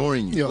just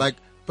ignoring you. Like,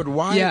 but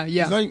why?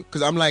 Yeah.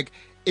 Because I'm like,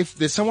 if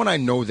there's someone I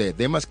know there,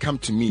 they must come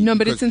to me. No,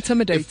 but it's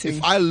intimidating.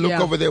 If I look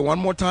over there one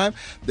more time,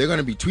 they're going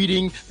to be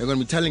tweeting. They're going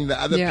to be telling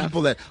the other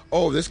people that,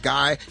 oh, this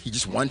guy, he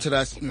just wanted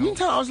us.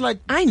 Meantime, I was like,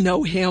 I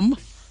know him.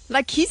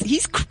 Like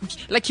he's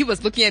like he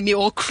was looking at me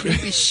all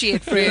creepy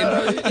shit,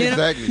 friend.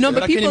 Exactly. No,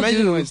 but people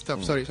do. Why it's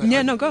tough. Sorry.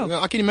 Yeah, no, go.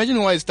 I can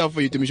imagine why it's tough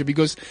for you, Timisha,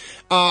 because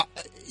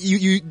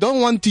you don't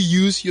want to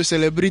use your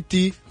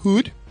celebrity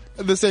hood.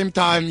 At the same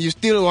time, you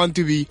still want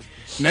to be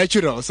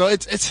natural. So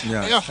it's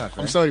tough,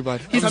 I'm sorry, bud.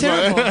 He's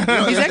terrible.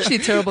 He's actually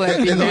terrible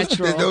at being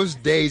natural. There's those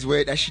days where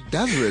it actually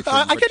does work.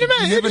 I can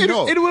imagine.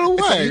 It will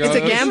work. It's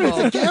a gamble.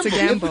 It's a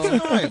gamble.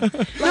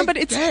 No, but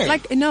it's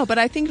like, but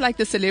I think like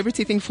the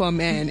celebrity thing for a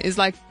man is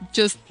like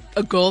just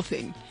a girl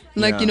thing.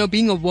 Like,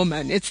 being a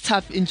woman, it's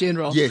tough in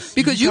general. Yes.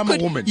 Because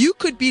you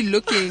could be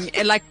looking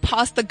at like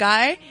past the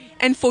guy,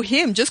 and for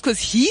him, just because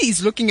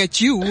he's looking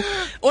at you,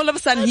 all of a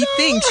sudden he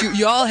thinks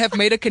you all have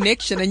made a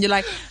connection, and you're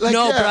like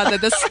no, brother,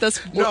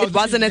 it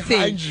wasn't a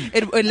thing.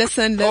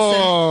 Listen,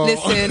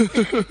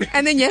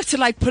 and then you have to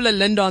like pull a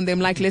Linda on them,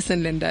 like,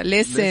 listen, Linda,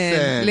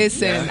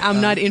 listen.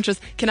 I'm not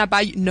interested. Can I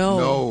buy you?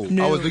 No.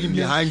 I was looking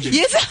behind you.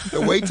 Yes. The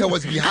waiter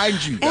was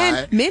behind you, guy.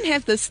 And men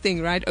have this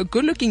thing, right? A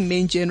good-looking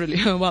men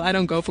generally. Well, I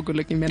don't go for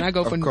good-looking men. I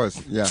go for. Of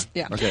course, yeah.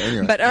 Yeah. Okay.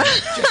 Anyway, But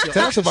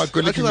tell us about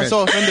good-looking men.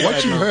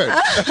 What you heard?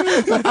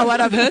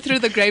 What I've heard through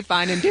through the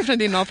grapevine and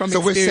definitely not from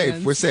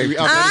experience. We're safe.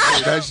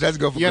 Let's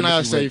go for you and I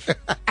are safe.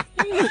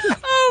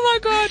 Oh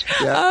my God.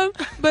 Yeah.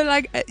 But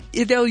like,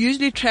 they'll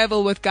usually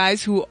travel with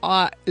guys who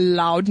are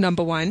loud,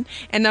 number one,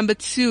 and number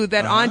two,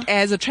 that aren't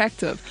as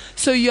attractive.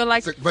 So you're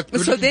like, but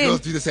so then,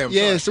 girls do the same.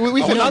 Yes,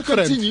 we cannot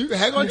continue.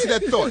 Hang on to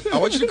that thought. I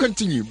want you to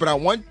continue, but I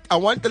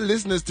want the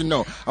listeners to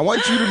know. I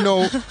want you to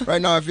know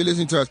right now, if you're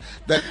listening to us,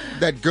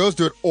 that girls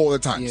do it all the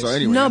time. Yes. So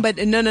anyway. No, but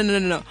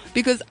no.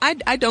 Because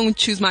I don't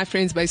choose my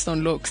friends based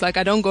on looks. Like,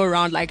 I don't go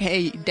around like,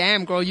 hey,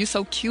 damn girl, you're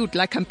so cute.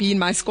 Like, I'm being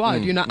my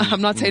squad.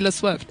 I'm not Taylor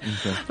Swift.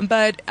 Okay.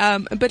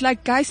 But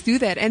like, guys do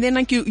that. And then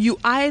like you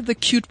eye the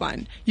cute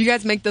one. You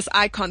guys make this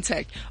eye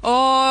contact.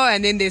 Oh,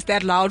 and then there's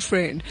that loud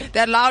friend.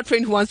 That loud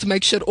friend who wants to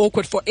make shit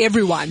awkward for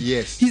everyone.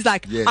 Yes. He's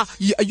like,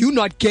 you're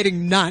not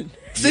getting none.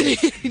 So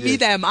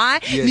neither am I,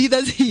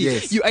 neither's he.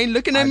 Yes. You ain't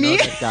looking at me.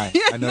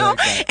 I know that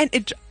guy.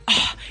 And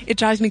it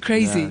drives me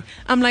crazy. Yeah.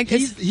 I'm like,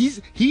 he's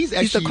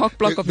actually the cock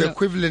block of the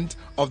equivalent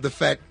of the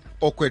fat,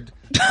 awkward,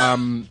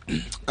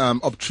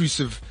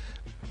 obtrusive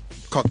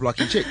cock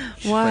blocking chick.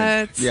 What?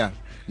 Friend. Yeah.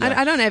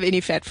 I don't have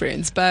any fat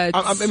friends, but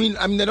I mean,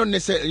 they don't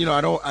necessarily.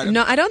 I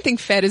don't think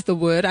fat is the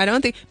word. I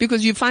don't think,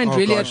 because you find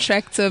really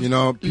attractive, people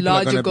are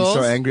larger gonna girls.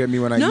 be so angry at me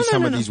when I use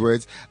some of these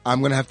words.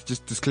 I'm gonna have to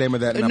just disclaimer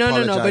that. And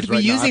apologize but we're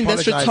using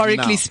this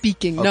rhetorically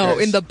speaking. Okay. No,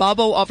 in the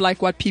bubble of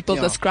like what people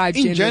describe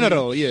in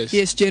general.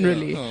 Yes,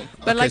 generally. Yeah.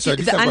 But like, so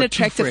the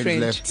unattractive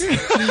friend.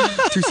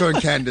 Tuso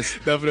and Candace.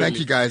 Definitely. Thank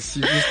you guys.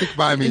 You stick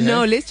by me.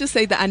 No, let's just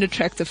say the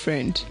unattractive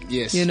friend.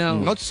 Yes.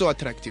 Not so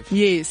attractive.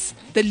 Yes,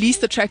 the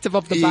least attractive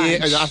of the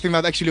bunch. Yeah, I think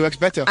that actually works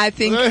better. I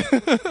think,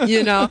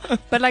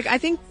 but like, I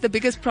think the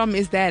biggest problem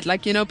is that,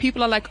 like,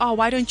 people are like, oh,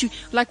 why don't you,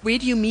 like, where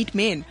do you meet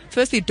men?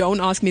 Firstly, don't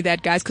ask me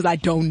that, guys, because I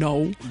don't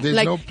know. There's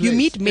like, no place you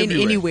meet men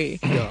everywhere. anyway.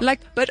 Yeah.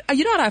 Like, but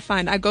you know what I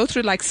find? I go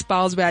through like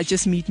spells where I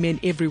just meet men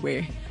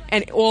everywhere.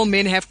 And all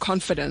men have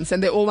confidence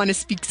and they all want to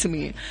speak to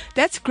me.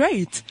 That's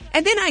great.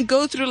 And then I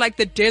go through like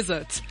the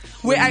desert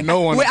where I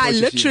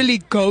literally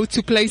go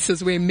to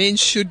places where men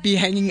should be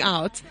hanging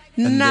out.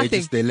 And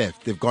nothing. They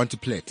left. They've gone to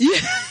Plet.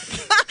 Yeah.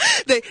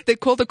 They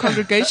call the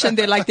congregation.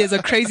 They're like, there's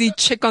a crazy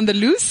chick on the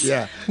loose.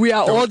 Yeah. We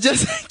are all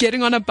just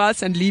getting on a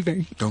bus and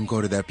leaving. Don't go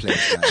to that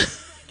place,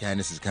 guys.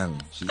 Candace is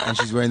coming.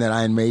 She's wearing that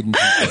Iron Maiden.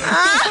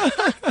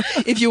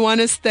 If you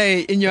want to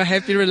stay in your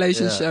happy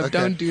relationship,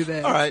 don't do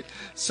that. All right.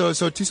 So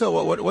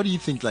Tuso, what do you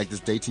think like this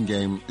dating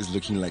game is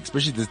looking like,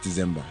 especially this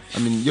December? I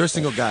mean, you're a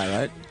single guy,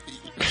 right?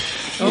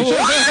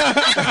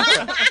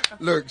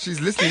 Look, she's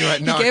listening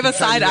right now. He gave a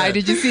side eye.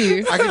 Did you see?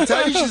 I can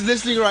tell you she's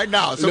listening right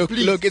now. So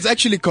please. Look, it's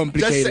actually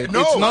complicated.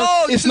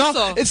 It's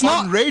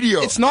not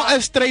radio. It's not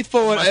as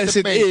straightforward as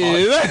it is.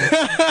 You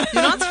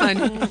know what's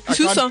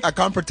funny? I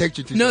can't protect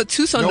you, Tuso. No,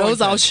 Tuso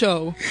knows our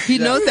show. He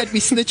knows that we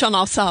snitch on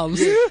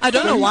ourselves. Yeah. I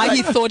don't know why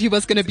he thought he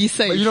was going to be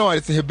safe. But you know what?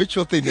 It's a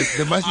habitual thing.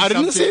 There must be I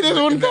didn't say that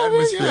one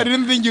comment. I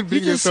didn't think you'd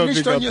bring yourself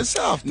snitched on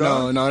yourself.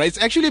 No.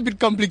 It's actually a bit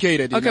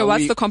complicated. Okay,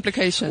 what's the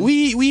complication?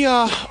 We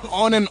are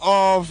on and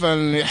off,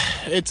 and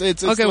it's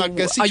okay, like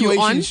a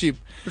situationship.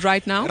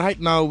 Right now? Right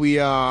now we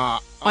are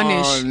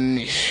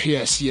Onish.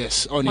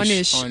 Yes,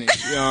 onish.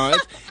 Yeah,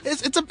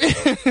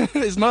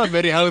 it's not a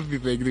very healthy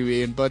thing to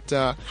be in, but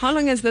how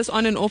long has this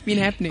on and off been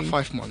happening?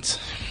 5 months.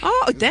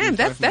 Oh damn,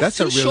 that's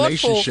a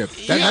relationship.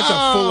 That's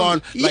a full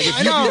on. Like if you've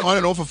been on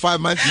and off for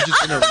 5 months, you're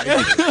just in a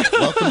relationship.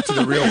 Welcome to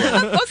the real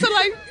world. Also,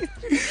 like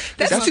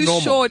that's too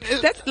normal. short.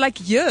 That's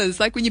like years.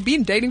 Like when you've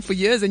been dating for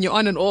years and you're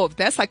on and off,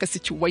 that's like a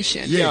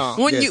situation. Yeah.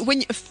 When you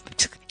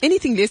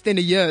anything less than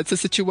a year, it's a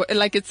situation.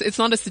 Like it's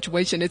not a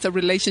situation. It's a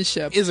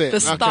relationship. Is it the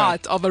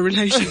start of a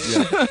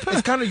relationship? Yeah.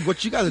 It's kind of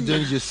what you guys are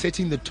doing is you're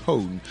setting the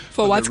tone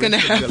for what's going to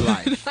happen. Your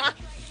life.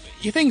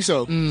 You think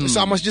so? So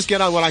I must just get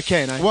out what I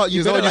can. Well,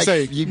 you better what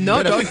say.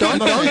 No, don't let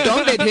him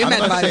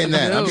advise. I'm not saying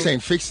that. No. I'm saying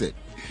fix it.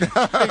 Fix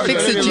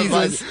it,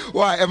 Jesus.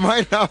 Why? Am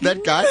I now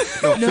that guy?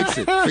 No, fix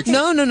it. Fix it.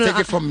 No.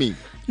 Take it from me.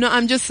 No,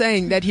 I'm just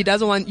saying that you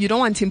don't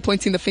want him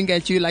pointing the finger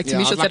at you like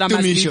Tamisha said, I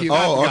must leave you.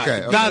 Oh,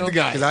 okay. That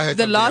guy.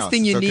 The last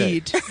thing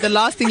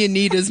you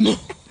need is more.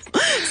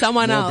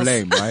 Someone else. More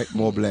blame, right?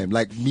 More blame.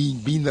 Like me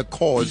being the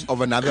cause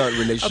of another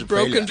relationship. A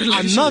broken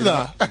relationship.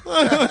 Another.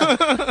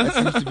 That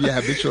seems to be a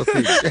habitual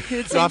thing.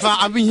 So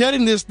I've been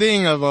hearing this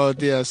thing about,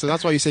 so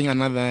that's why you're saying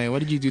another. What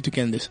did you do to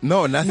Candace?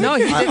 No, nothing.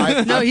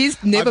 No,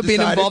 he's never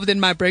been involved in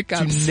my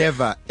breakups. To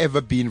never,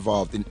 ever be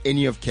involved in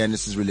any of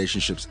Candace's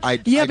relationships.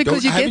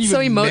 Because you get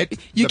so emotional.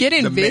 You get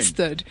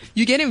invested.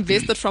 You get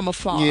invested from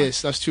afar.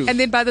 Yes, that's true. And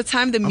then by the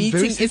time the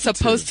meeting is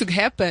supposed to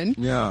happen,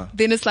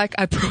 then it's like,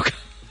 I broke up.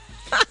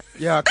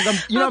 Yeah,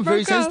 because I'm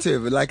very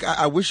sensitive. Like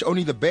I wish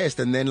only the best,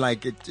 and then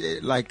and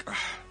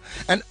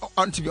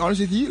to be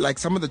honest with you, like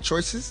some of the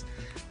choices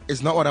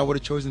is not what I would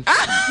have chosen.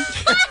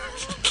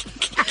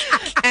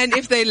 And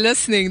if they're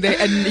listening,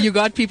 and you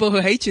got people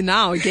who hate you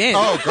now again.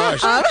 Oh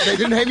gosh, they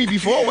didn't hate me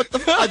before. What the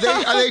fuck?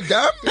 Are they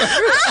dumb?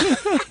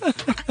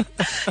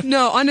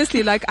 No,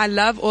 honestly, like I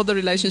love all the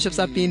relationships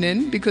I've been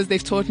in because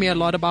they've taught me a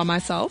lot about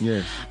myself.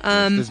 Yes.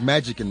 There's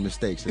magic in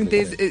mistakes.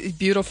 It's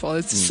beautiful.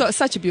 It's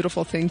such a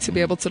beautiful thing to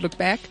be able to look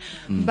back.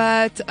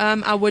 But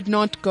I would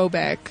not go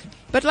back.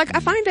 But like, I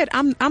find that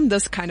I'm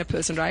this kind of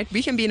person, right?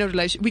 We can be in a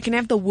relationship, we can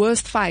have the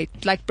worst fight,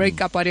 like break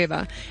up,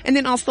 whatever. And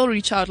then I'll still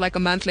reach out like a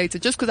month later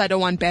just because I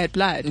don't want bad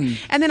blood.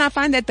 And then I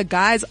find that the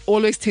guys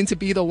always tend to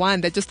be the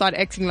one that just start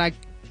acting like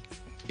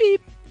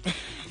beep,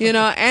 and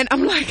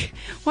I'm like,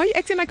 why are you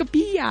acting like a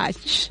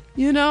biatch?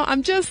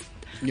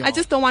 I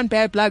just don't want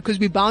bad blood because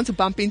we're bound to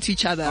bump into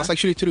each other. That's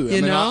actually true.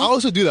 I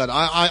also do that.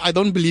 I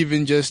don't believe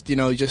in just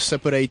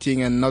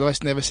separating and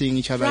never seeing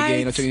each other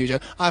again or talking to each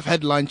other. I've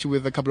had lunch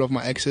with a couple of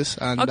my exes.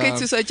 And,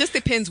 so it just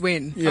depends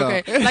when. Yeah.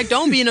 Okay. Like,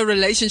 don't be in a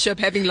relationship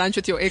having lunch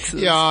with your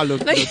exes. Yeah,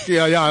 look. That's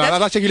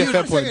actually a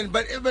fair point.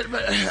 But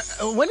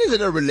when is it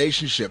a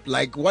relationship?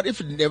 Like, what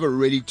if it never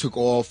really took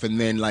off and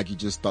then like you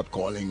just stopped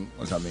calling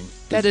or something?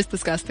 That is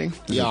disgusting.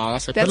 Yeah,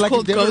 that's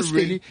called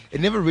ghosting. It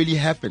never really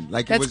happened.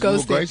 Like, that's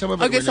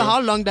ghosting. Okay, so how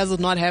long does it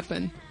not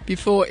happen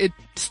before it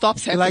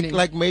stops happening?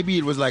 Like maybe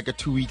it was like a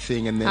 2-week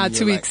thing and then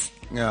 2 weeks.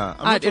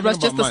 Yeah. It was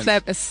just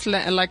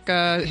like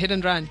a hit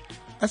and run.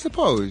 I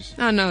suppose.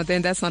 Oh no,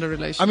 then that's not a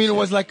relationship. I mean, it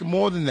was like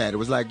more than that. It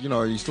was like,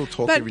 you still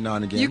talk every now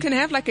and again. You can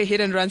have like a hit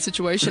and run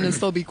situation and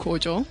still be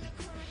cordial.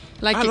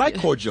 Like, I like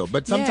cordial,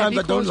 but sometimes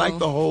I don't like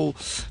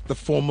the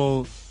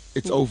formal,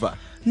 it's over.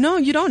 No,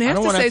 you don't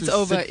have to say it's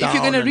over. If you're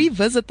going to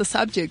revisit the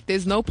subject,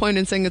 there's no point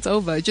in saying it's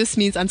over. It just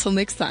means until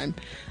next time.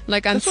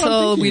 Like,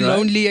 until we're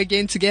lonely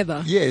again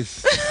together.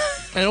 Yes.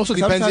 And it also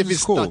depends if it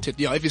started.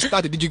 Yeah, if it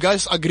started. Did you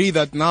guys agree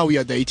that now we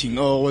are dating?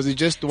 Or was it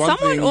just one thing?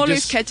 Someone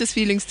always catches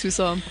feelings too,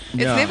 so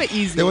it's never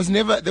easy. There was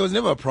never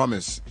a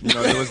promise.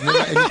 There was never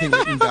anything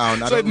written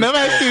down. So it never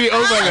has to be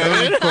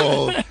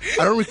over.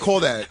 I don't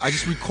recall that. I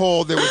just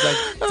recall there was like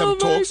some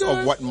talks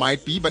of what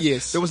might be, but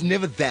there was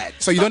never that.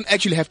 So you don't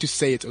actually have to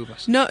say it's over.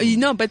 No,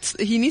 but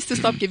he needs to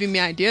stop giving me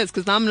ideas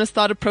because now I'm going to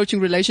start approaching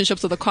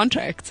relationships with a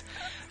contract.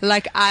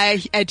 Like,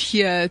 I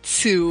adhere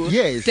to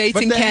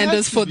dating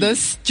Candace for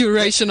this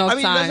duration of time.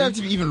 It doesn't have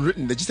to be even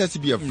written. There just has to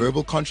be a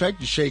verbal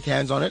contract. You shake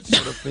hands on it,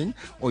 sort of thing,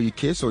 or you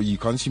kiss, or you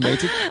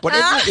consummate it.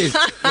 Whatever it is,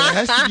 there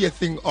has to be a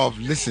thing of,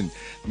 listen,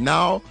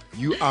 now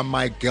you are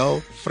my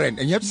girlfriend.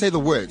 And you have to say the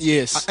words.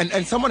 Yes.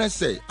 And someone has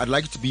to say, I'd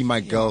like you to be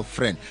my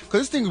girlfriend. Because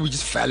this thing, we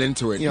just fell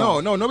into it.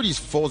 Yeah. No, nobody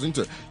falls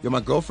into it. You're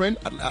my girlfriend.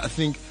 I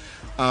think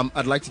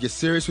I'd like to get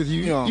serious with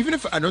you. Yeah. Even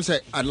if I don't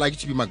say I'd like you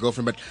to be my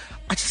girlfriend, but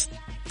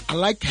I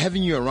like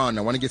having you around.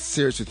 I want to get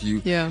serious with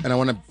you. Yeah. And I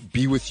want to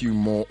be with you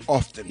more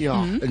often.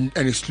 Yeah. And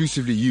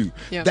exclusively you.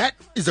 Yeah. That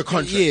is a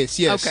contract. Yes.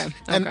 Okay.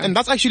 And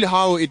that's actually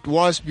how it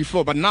was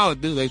before. But now,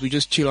 these days, we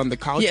just chill on the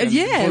couch. Yeah, and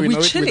before we know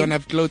it, we don't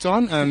have clothes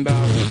on. And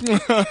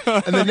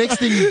and the next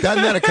thing, you've done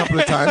that a couple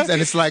of times.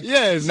 And it's like,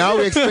 now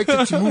we're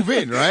expected to move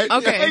in, right?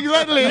 Okay. Yeah,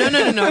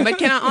 exactly. No. But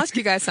can I ask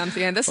you guys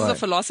something? And this is a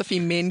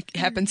philosophy men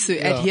happen to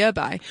adhere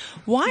by.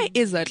 Why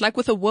is it, like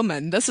with a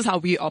woman, this is how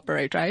we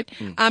operate, right?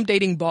 I'm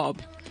dating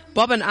Bob.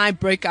 Bob and I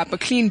break up, a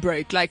clean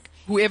break, like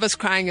whoever's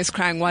crying is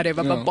crying,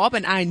 whatever. But Bob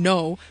and I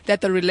know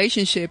that the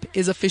relationship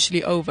is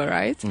officially over,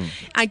 right?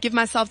 I give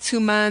myself 2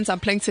 months.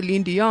 I'm playing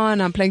Celine Dion.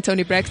 I'm playing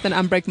Toni Braxton.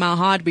 I'm Break My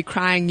Heart. We're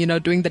crying,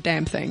 doing the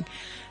damn thing.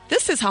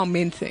 This is how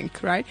men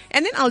think, right?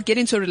 And then I'll get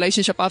into a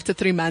relationship after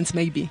 3 months,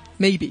 maybe.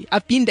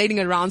 I've been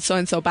dating around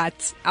so-and-so,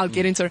 but I'll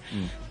get into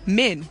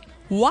men.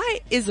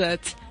 Why is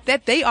it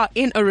that they are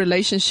in a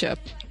relationship?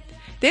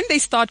 Then they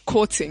start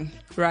courting,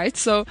 right?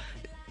 So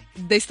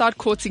they start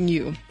courting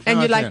you and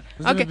you're like,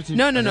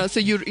 no. So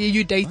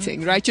you're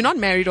dating, right? You're not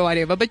married or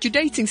whatever, but you're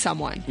dating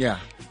someone. Yeah.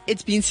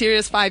 It's been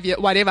serious 5 years,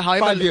 whatever,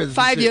 however,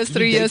 5 years,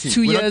 3 years,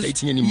 2 years. We're not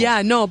dating anymore.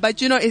 Yeah, no,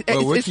 but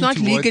it's not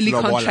legally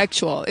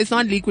contractual. It's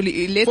not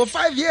legally. For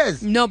 5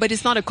 years. No, but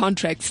it's not a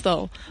contract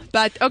still.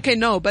 But okay,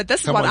 no, but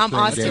this is what I'm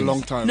asking. That's a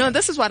long time. No,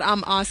 this is what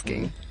I'm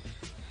asking.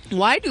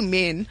 Why do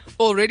men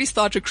already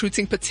start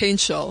recruiting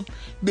potential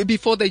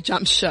before they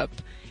jump ship?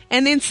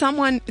 And then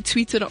someone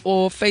tweeted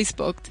or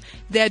Facebooked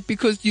that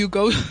because you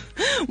go,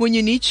 when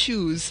you need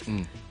shoes,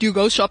 you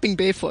go shopping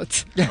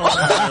barefoot. That's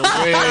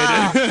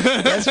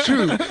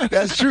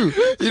true.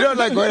 You don't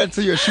like wait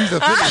until your shoes are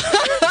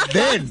finished.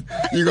 Then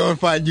you go and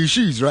find new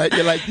shoes, right?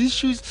 You're like, these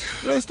shoes,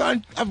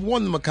 I've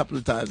worn them a couple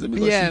of times. Let me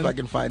go see if I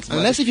can find some.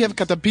 Unless if you have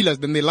caterpillars,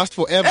 then they last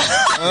forever.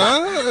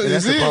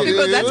 That's the problem.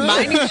 Because that's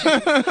mine.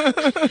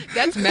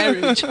 That's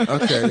marriage.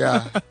 Okay,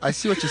 yeah. I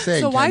see what you're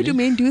saying. So why do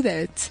men do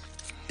that?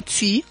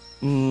 T?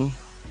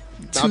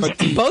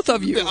 Both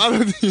of you.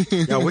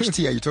 Yeah, which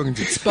tea are you talking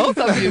to? It's both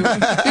of you.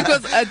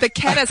 Because the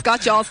cat has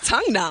got y'all's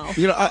tongue now.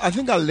 I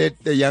think I'll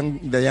let the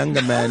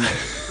younger man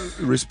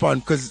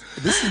respond because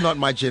this is not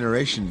my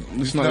generation.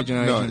 It's not your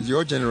generation. No,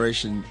 your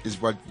generation is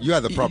what you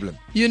are the problem.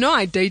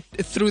 I date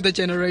through the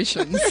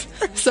generations.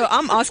 So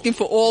I'm asking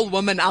for all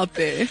women out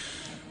there.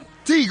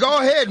 T, go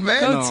ahead,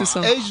 man.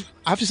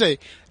 I have to say,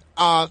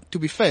 to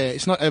be fair,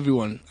 it's not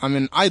everyone. I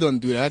mean, I don't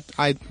do that.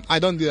 I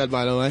don't do that,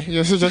 by the way.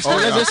 Let's just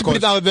put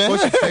it out there.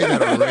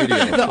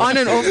 The on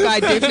and off guy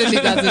definitely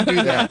doesn't do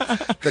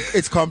that.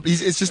 It's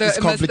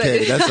just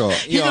complicated. That's all.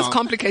 He just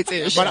complicates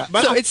it.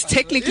 So it's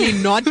technically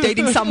not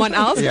dating someone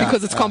else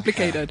because it's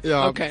complicated.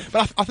 Yeah. Okay.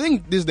 But I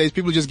think these days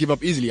people just give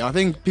up easily. I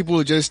think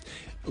people just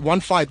one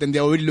fight and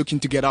they're already looking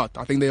to get out.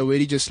 I think they're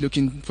already just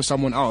looking for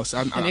someone else.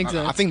 And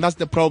I think that's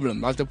the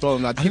problem. That's the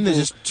problem. That I think there's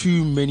just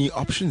too many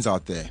options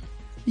out there.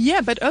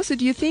 Yeah, but also,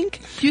 do you think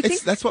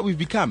that's what we've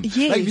become?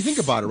 Yes, like, if you think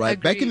about it, right?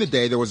 agreed. Back in the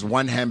day, there was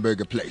one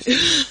hamburger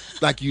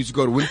place. Like, you used to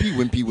go to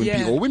Wimpy,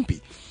 Yeah. or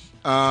Wimpy.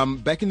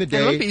 Back in the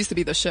day, and Wimpy used to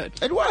be the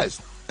shit. It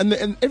was.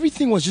 And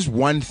everything was just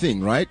one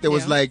thing, right? There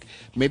was like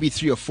maybe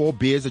 3 or 4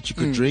 beers that you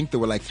could drink.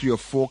 There were like 3 or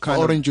 4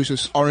 orange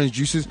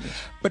juices.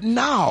 But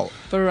now,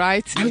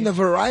 variety. I mean, the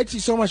variety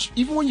is so much.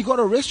 Even when you go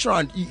to a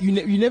restaurant, you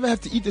never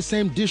have to eat the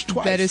same dish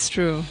twice. That is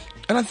true.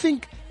 And I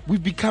think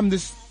we've become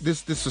this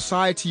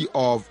society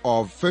of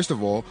first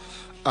of all,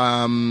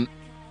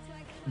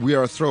 we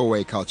are a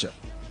throwaway culture.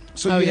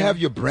 So you have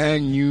your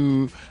brand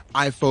new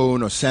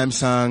iPhone or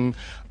Samsung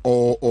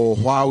or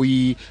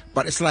Huawei,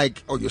 but it's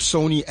like, or your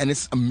Sony, and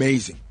it's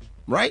amazing,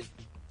 right?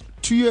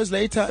 2 years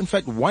later, in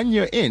fact, 1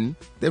 year in,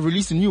 they've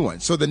released a new one.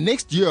 So the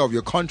next year of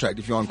your contract,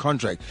 if you're on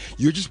contract,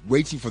 you're just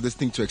waiting for this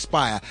thing to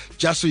expire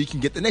just so you can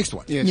get the next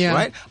one. Yes. Yeah.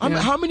 Right?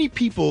 How many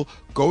people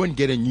go and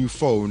get a new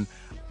phone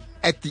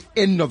at the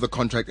end of the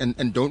contract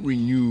and don't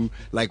renew,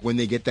 like when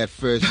they get that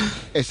first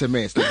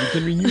SMS? Like, you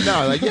can renew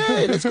now. Like,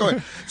 yeah, let's go.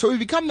 So we've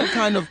become that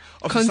kind of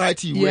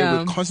society where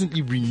we're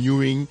constantly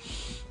renewing.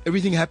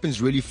 Everything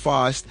happens really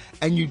fast,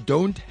 and you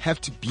don't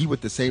have to be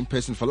with the same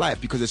person for life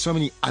because there's so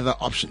many other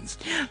options.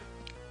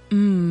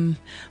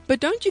 But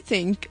don't you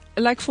think,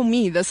 like for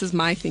me, this is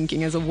my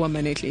thinking as a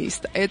woman at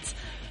least, it's,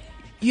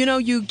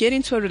 you get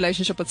into a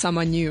relationship with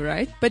someone new,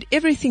 right? But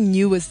everything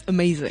new is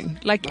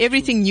amazing. Like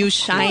everything new,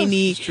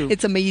 shiny,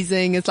 it's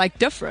amazing. It's like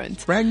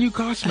different. Brand new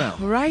car smell.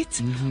 Right?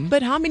 Mm-hmm.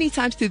 But how many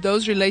times do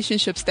those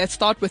relationships that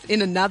start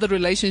within another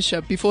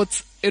relationship before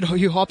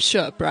you hop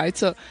ship, right?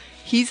 So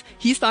he's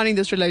starting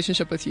this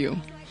relationship with you.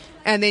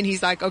 And then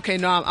he's like, okay,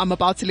 no, I'm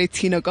about to let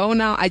Tina go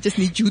now. I just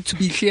need you to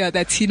be clear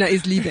that Tina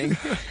is leaving.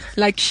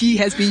 Like, she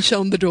has been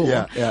shown the door.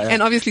 Yeah.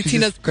 And obviously she's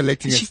Tina's just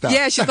collecting her stuff.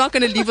 Yeah, she's not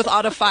going to leave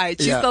without a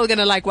fight. She's still going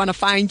to want to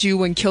find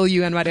you and kill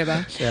you and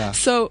whatever. Yeah.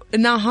 So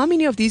now how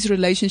many of these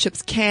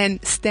relationships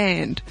can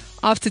stand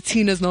after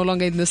Tina's no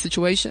longer in this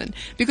situation?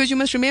 Because you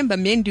must remember,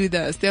 men do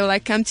this. They'll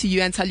like come to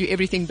you and tell you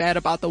everything bad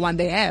about the one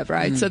they have,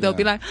 right? So they'll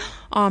be like,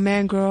 oh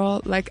man,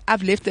 girl, like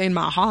I've left her in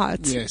my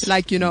heart. Yes.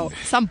 Like,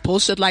 some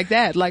bullshit like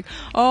that. Like,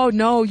 oh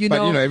no, every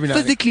night,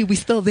 physically we're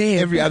still there.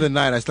 Every other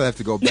night I still have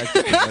to go back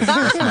to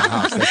that's my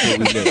house. That's where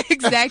we live.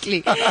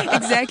 Exactly.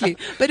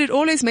 But it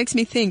always makes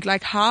me think,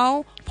 like,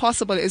 how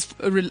possible is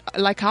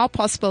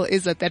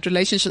it that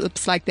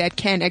relationships like that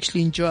can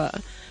actually endure,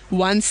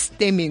 one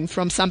stemming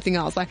from something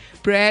else, like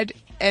Brad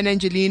and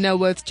Angelina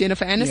with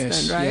Jennifer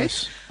Aniston, right?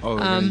 Yes. Oh,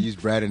 we're going to use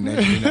Brad and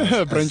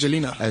Angelina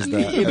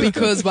Brangelina.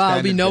 Because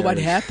we know what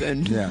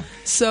happened. Yeah.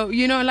 So,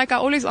 like I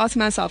always ask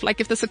myself, like,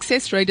 if the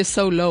success rate is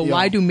so low,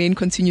 why do men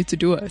continue to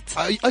do it?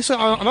 So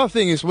another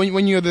thing is,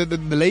 when you're the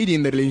lady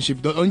in the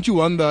relationship, don't you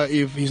wonder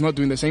if he's not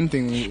doing the same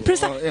thing?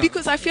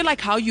 Because I feel like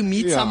how you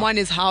meet someone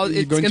is how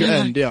it's going to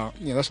end. Yeah,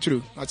 that's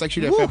true. That's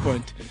actually a fair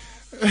point.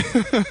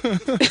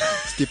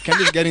 Deep.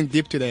 Candy's getting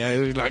deep today. I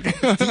was like,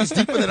 it's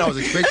deeper than I was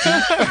expecting.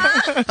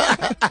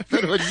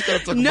 We're just gonna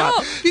talk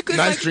about because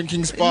nice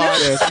drinking spot.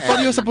 No. I thought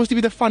you were supposed to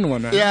be the fun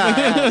one. Right?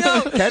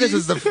 Yeah. Candice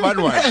is the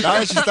fun one. Now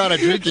she started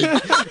drinking.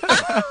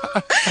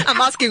 I'm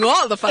asking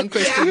all the fun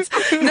questions.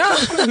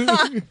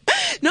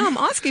 No, I'm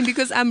asking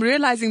because I'm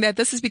realizing that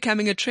this is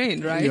becoming a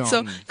trend, right? Yeah.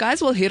 So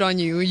guys will hit on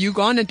you. You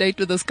go on a date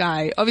with this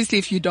guy, obviously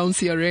if you don't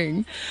see a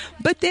ring.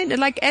 But then,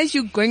 like, as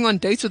you're going on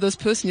dates with this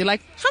person, you're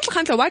like,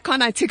 why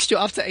can't I text you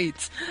after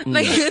 8?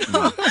 Like,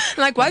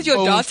 like, why is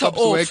your data stops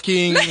off?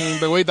 working,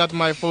 the way that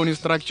my phone is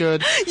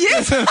structured.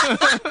 Yes.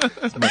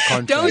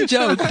 Don't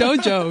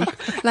joke.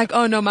 Like,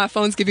 oh no, my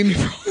phone's giving me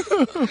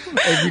problems.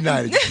 Every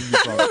night it's giving me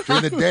problems.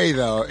 During the day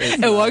though, it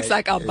works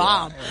like a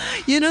bomb.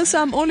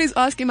 So I'm always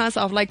asking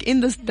myself, like, in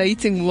this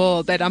dating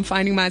world that I'm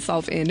finding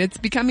myself in, it's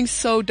becoming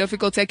so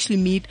difficult to actually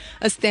meet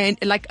a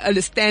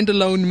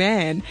standalone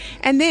man.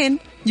 And then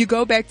you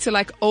go back to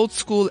like old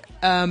school,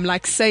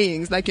 like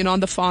sayings, like, on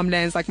the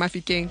farmlands, like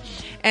Mafikeng.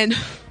 And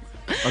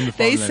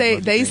they say,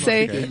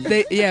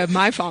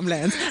 my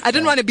farmlands. I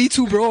didn't want to be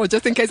too broad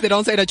just in case they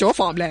don't say that your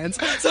farmlands.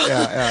 So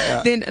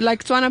then,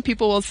 like, Tswana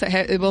people will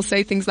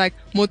say things like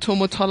 "moto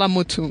motola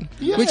motu,"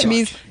 which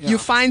means you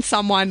find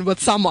someone with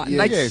someone.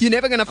 Like, you're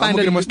never gonna find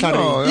them. Like, you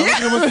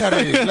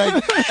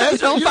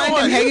don't find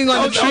them hanging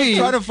on a tree. I'm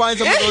trying to find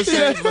some of those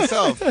sayings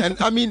myself, and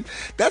I mean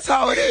that's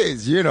how it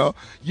is. You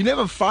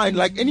never find,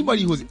 like,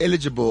 anybody who's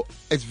eligible.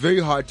 It's very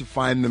hard to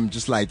find them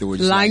just like they were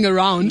just lying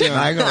around,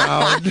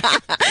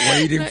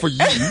 waiting for you.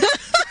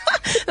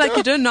 Like,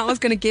 you didn't know I was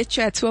going to get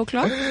you at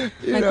 2:00.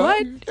 Like,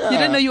 what? Yeah. You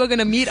didn't know you were going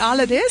to meet all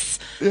of this?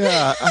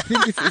 Yeah, I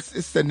think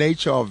it's the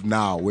nature of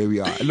now where we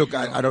are. Look,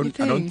 I don't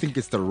think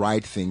it's the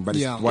right thing, but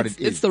it's what it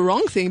is. It's the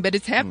wrong thing, but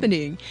it's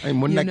happening. I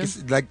mean, Munnak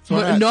is like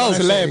no.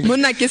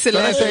 Munnak is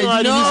celeb.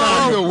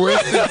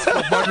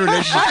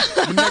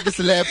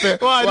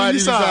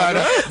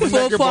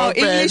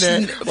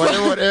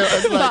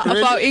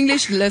 For our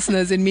English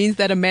listeners, it means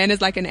that a man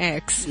is like an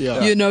axe.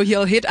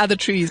 He'll hit other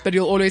trees, but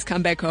he'll always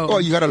come back home. Oh,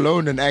 you got to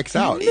loan an axe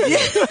out.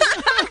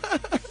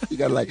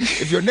 gotta like,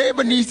 if your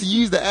neighbor needs to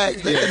use the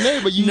axe, let the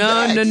neighbor use the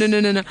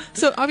axe. No.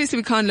 So obviously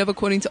we can't live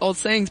according to old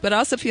sayings, but I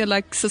also feel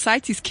like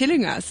society's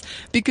killing us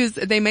because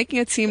they're making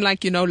it seem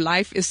like,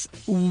 life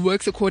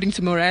works according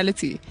to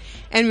morality.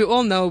 And we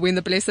all know when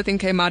the Blessed thing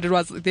came out,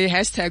 their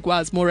hashtag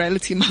was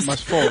morality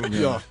must fall.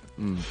 Yeah.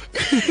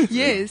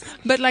 Yes,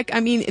 but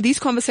these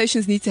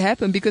conversations need to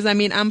happen because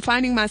I'm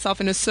finding myself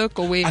in a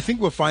circle where I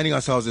think we're finding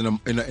ourselves in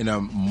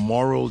a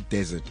moral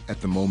desert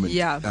at the moment.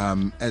 Yeah.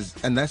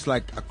 And that's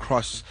like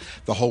across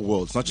the whole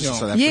world. It's not just a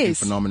South African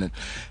phenomenon.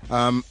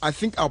 I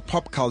think our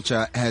pop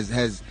culture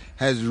has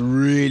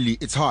really,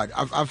 it's hard.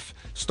 I've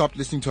stopped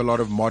listening to a lot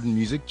of modern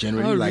music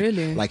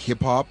generally, like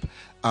hip hop.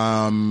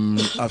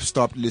 I've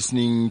stopped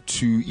listening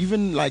to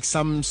even like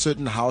some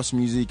certain house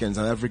music and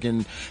South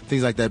African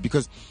things like that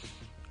because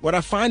what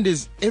I find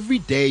is every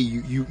day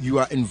you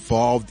are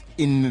involved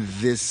in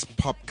this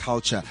pop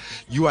culture.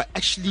 You are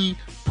actually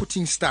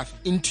putting stuff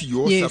into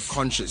your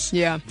subconscious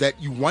that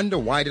you wonder,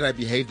 why did I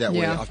behave that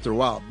way after a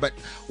while? But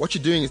what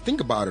you're doing is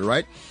think about it,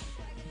 right?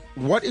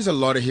 What is a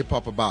lot of hip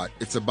hop about?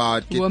 It's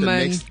about get the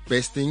next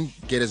best thing,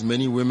 get as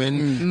many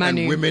women,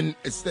 money. And women.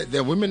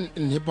 The women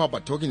in hip hop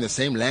are talking the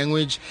same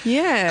language.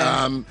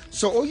 Yeah.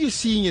 So all you're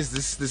seeing is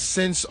this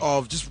sense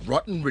of just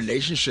rotten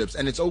relationships,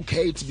 and it's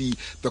okay to be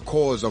the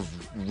cause of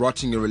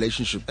rotting a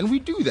relationship, and we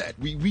do that.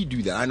 We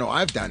do that. I know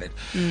I've done it,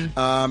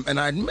 and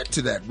I admit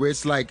to that. Where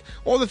it's like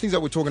all the things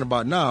that we're talking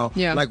about now.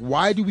 Yeah. Like,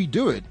 why do we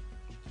do it?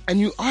 And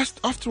you ask,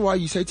 after a while,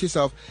 you say to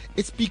yourself,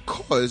 it's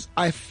because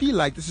I feel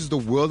like this is the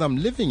world I'm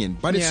living in.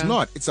 But it's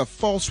not. It's a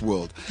false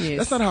world. Yes.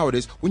 That's not how it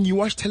is. When you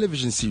watch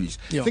television series,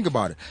 think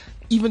about it.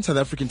 Even South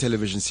African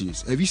television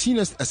series. Have you seen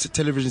a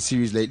television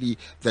series lately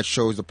that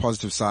shows the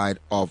positive side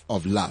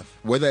of love?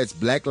 Whether it's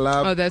black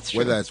love,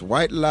 whether it's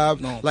white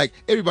love. No. Like,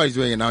 everybody's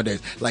doing it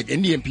nowadays. Like,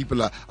 Indian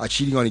people are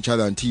cheating on each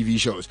other on TV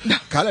shows.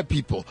 Colored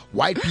people,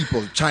 white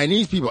people,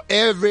 Chinese people,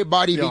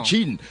 everybody be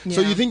cheating. So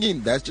you're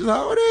thinking, that's just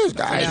how it is,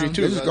 guys. Let's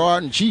just go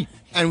out and cheat.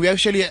 And we're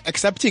actually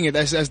accepting it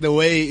as the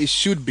way it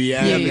should be.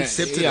 And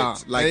accepting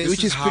it. Like,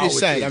 which is pretty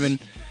sad. I mean,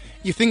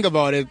 you think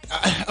about it,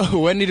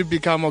 when did it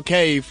become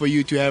okay for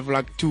you to have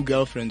like 2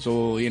 girlfriends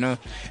or,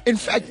 In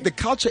fact, the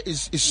culture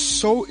is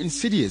so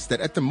insidious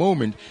that at the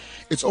moment,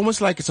 it's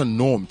almost like it's a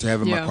norm to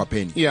have a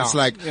makwapeni. Yeah. It's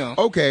like,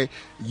 okay,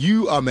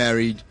 you are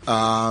married,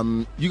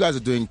 you guys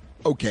are doing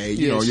okay,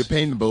 you're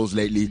paying the bills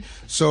lately,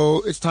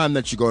 so it's time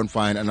that you go and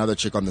find another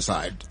chick on the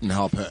side and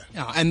help her.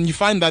 Yeah, and you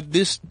find that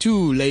these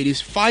 2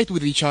 ladies fight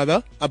with each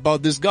other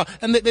about this guy,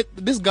 and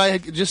this guy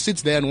just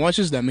sits there and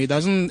watches them. He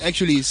doesn't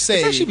actually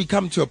say. It's actually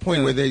become to a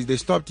point where they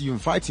stopped even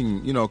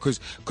fighting, because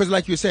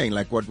like you're saying,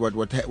 like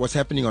what's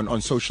happening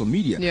on social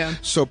media. Yeah.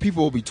 So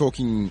people will be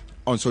talking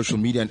on social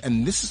media,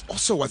 and this is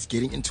also what's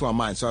getting into our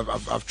minds. So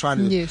I've tried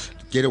to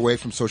get away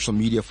from social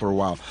media for a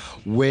while,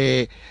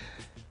 where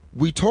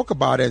we talk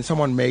about it and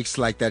someone makes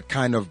like that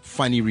kind of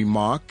funny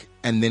remark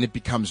and then it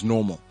becomes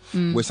normal.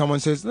 Where someone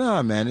says,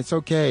 nah, man, it's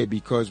okay,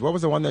 because what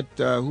was the one that,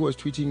 who was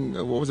tweeting,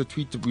 what was the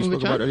tweet that we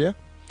spoke about earlier?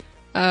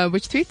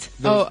 Which tweet?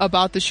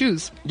 About the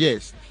shoes.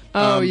 Yes.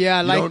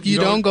 You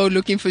don't go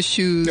looking for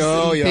shoes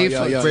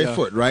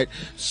barefoot, right?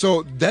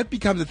 So that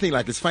becomes a thing,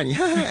 like it's funny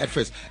at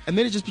first, and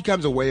then it just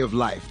becomes a way of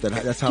life.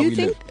 That's how we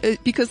live.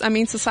 Because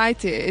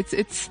society,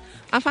 it's.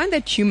 I find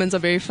that humans are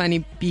very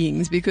funny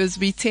beings because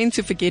we tend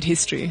to forget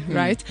history,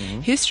 right? Mm-hmm.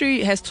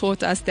 History has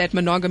taught us that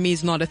monogamy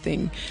is not a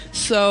thing.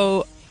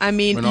 So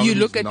you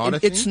look at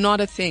it, it's not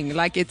a thing.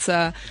 Like if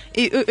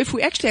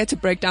we actually had to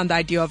break down the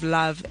idea of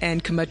love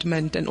and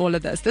commitment and all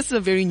of this is a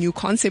very new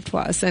concept for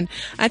us. And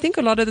I think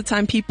a lot of the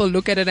time people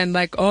look at it and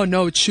like, oh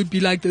no, it should be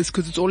like this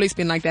because it's always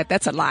been like that.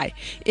 That's a lie.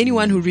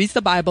 Anyone who reads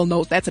the Bible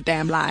knows that's a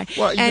damn lie.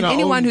 Well, and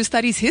anyone who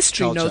studies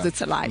history knows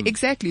it's a lie.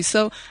 Exactly.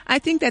 So I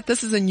think that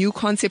this is a new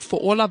concept for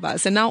all of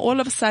us. And now all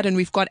of a sudden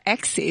we've got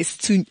access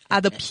to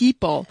other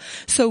people.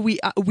 So we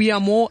are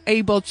more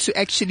able to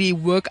actually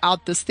work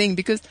out this thing,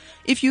 because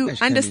if you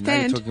understand.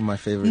 Now you're talking my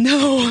favorite.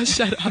 No,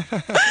 shut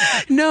up.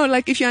 No,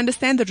 like if you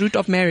understand the root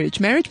of marriage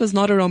was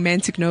not a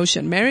romantic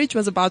notion. Marriage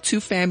was about 2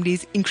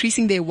 families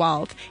increasing their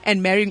wealth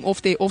and marrying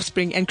off their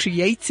offspring and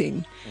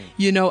creating,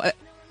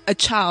 a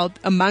child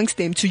amongst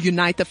them to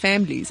unite the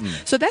families.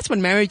 So that's what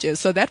marriage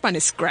is. So that one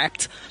is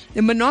scrapped.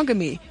 In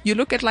monogamy, you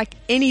look at like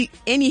any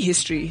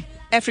history,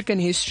 African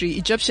history,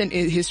 Egyptian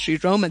history,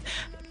 Roman.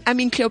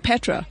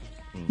 Cleopatra,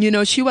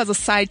 she was a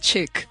side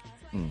chick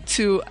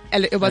to,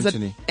 it was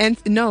Antony.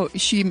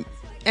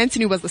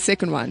 Antony was the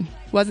second one.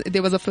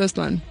 There was a first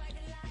one.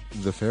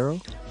 The Pharaoh?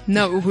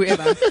 No,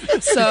 whoever.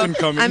 So,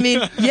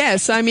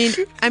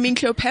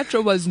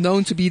 Cleopatra was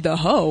known to be the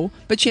hoe,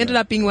 but she ended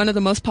up being one of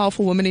the most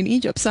powerful women in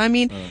Egypt. So,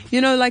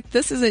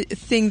 this is a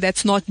thing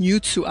that's not new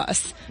to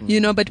us,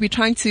 but we're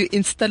trying to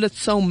instill it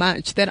so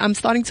much that I'm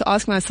starting to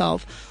ask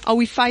myself, are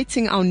we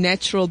fighting our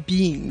natural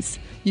beings?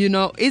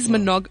 Are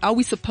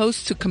we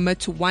supposed to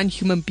commit to one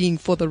human being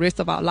for the rest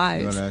of our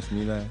lives? You want to ask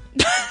me that?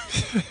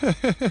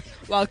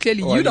 Well,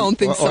 clearly you don't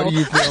think so. What do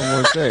you think I'm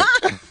going to say?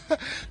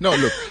 No,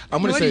 look,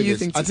 I'm going to say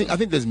this. I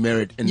think there's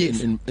merit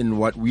in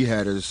what we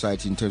had as a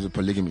society in terms of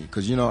polygamy.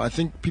 Because, you know, I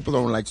think people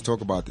don't like to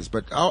talk about this.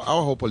 But our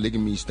whole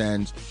polygamy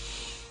stance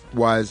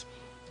was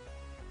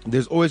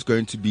there's always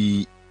going to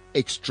be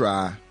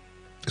extra,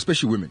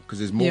 especially women, because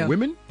there's more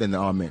women than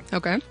there are men.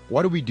 Okay.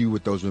 What do we do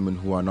with those women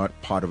who are not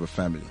part of a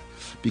family?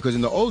 Because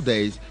in the old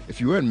days, if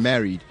you weren't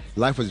married,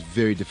 life was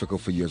very difficult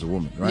for you as a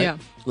woman, right? Yeah.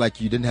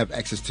 Like you didn't have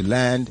access to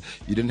land,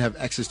 you didn't have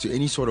access to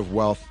any sort of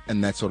wealth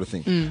and that sort of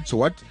thing. So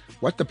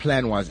what the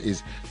plan was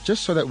is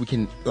just so that we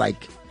can,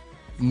 like,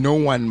 no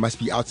one must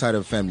be outside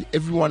of a family.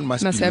 Everyone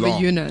must have a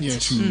unit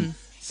to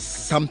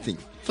something.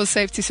 For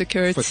safety,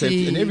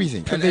 security, and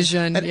everything.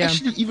 Provision. And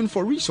actually even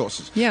for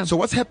resources. Yeah. So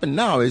what's happened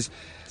now is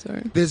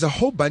there's a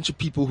whole bunch of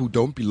people who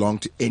don't belong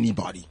to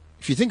anybody.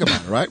 If you think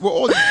about it, right? We're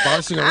all just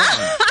bouncing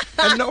around.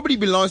 And nobody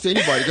belongs to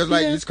anybody because,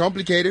 like, it's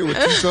complicated with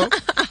Tiso.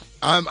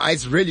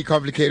 It's really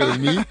complicated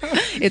with me.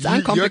 It's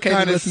uncomplicated You're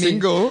kind of with me.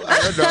 single.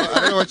 I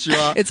don't know what you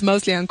are. It's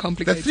mostly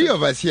uncomplicated. The three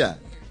of us here,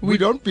 we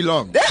don't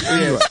belong.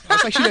 Anyway.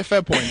 That's actually a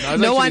fair point.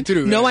 No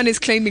one is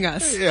claiming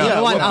us.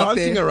 No one we're out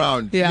bouncing there.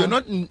 around. Yeah.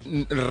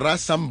 You're not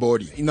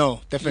somebody.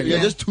 No, definitely.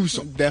 You're just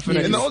Tuso.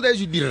 Definitely. In the old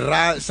days, you'd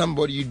be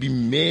somebody. You'd be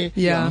me.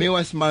 Yeah. Me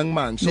was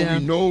mang. So we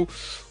know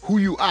who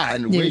you are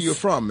and where you're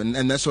from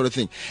and that sort of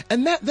thing.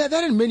 And that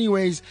in many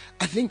ways,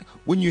 I think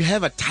when you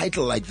have a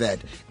title like that,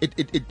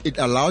 it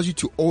allows you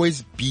to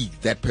always be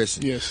that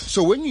person. Yes.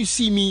 So when you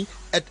see me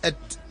at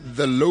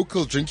the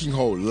local drinking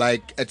hole,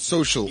 like at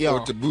Social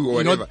or Taboo or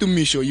whatever. You're not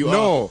Tumisho, you are.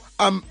 No,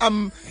 I'm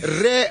Papa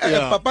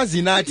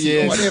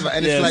Zinati or whatever.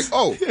 And it's like,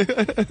 oh,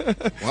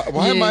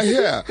 why am I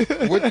here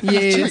with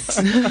chicks?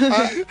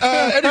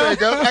 Anyway,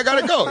 girls, I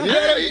gotta go. You know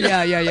what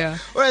I mean? Yeah.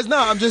 Whereas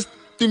now I'm just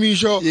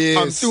Tumisho,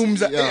 I'm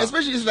Tumza. Yeah.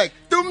 Especially it's like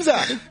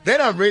Tumza. Then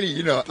I'm really,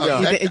 you know,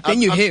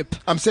 then you're hip.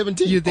 I'm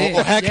 17. You're there.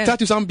 Or Hector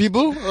to some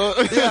people.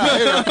 Yeah,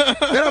 you know.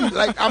 Then I'm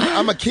like,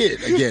 I'm a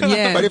kid again.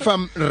 Yeah. But if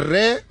I'm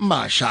Re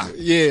Masha,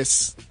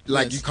 yes.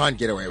 Like, you can't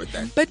get away with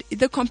that. But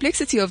the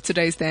complexity of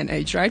today's day and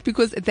age, right?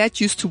 Because that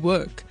used to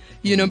work.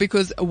 You know,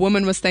 because a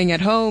woman was staying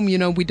at home, you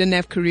know, we didn't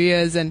have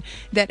careers and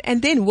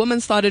then women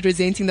started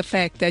resenting the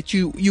fact that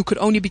you could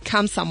only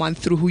become someone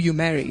through who you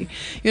marry.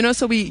 You know,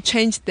 so we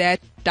changed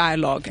that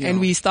dialogue and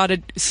we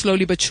started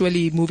slowly but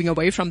surely moving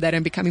away from that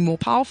and becoming more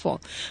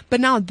powerful. But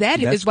now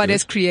that's is what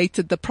has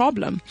created the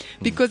problem,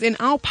 because in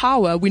our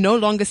power, we're no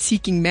longer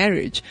seeking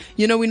marriage.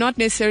 You know, we're not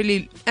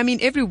necessarily, I mean,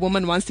 every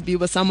woman wants to be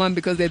with someone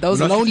because they're those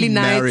lonely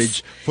nights.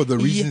 Marriage for the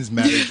reasons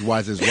marriage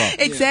was as well.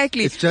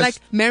 Exactly. It's just, like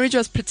marriage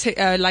was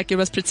like it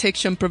was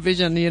protection,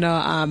 provision, you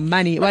know,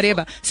 money,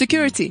 whatever,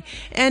 security.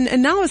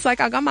 And now it's like,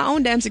 I got my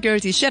own damn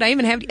security. Shit, I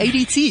even have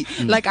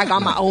ADT. Like, I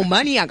got my own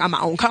money, I got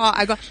my own car,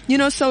 I got, you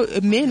know, so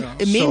men's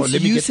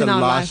let me use get the in our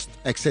last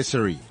life.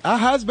 accessory. A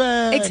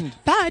husband.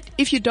 But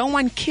if you don't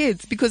want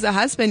kids, because a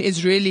husband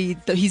is really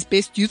he's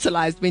best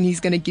utilized when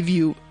he's going to give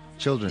you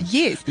children.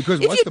 Yes.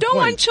 Because if you don't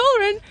want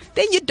children,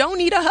 then you don't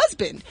need a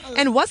husband.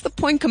 And what's the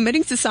point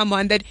committing to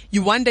someone that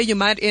you one day you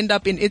might end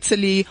up in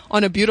Italy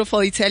on a beautiful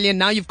Italian,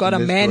 now you've got a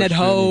man at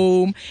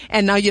home,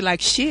 and now you're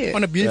like, shit.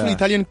 On a beautiful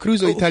Italian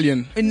cruise or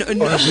Italian? No.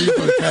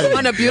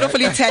 On a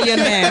beautiful Italian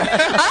man.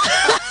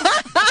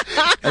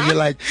 And you're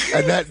like,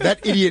 and that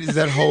idiot is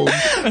at home,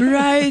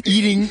 right,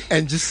 eating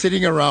and just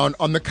sitting around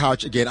on the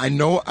couch again. I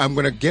know I'm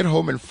going to get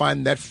home and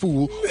find that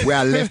fool where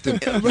I left him,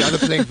 either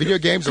playing video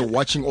games or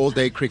watching all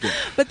day cricket.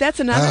 But that's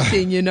another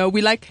thing, you know,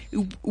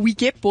 we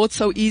get bored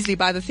so easily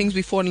by the things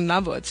we fall in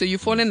love with. So you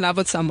fall in love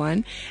with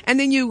someone and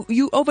then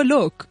you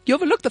overlook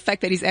the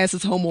fact that his ass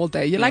is home all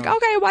day. You're like,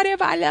 okay,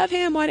 whatever, I love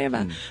him,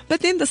 whatever. But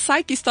then the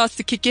psyche starts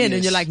to kick in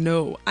and you're like,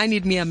 no, I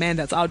need me a man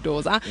that's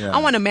outdoors. I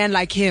want a man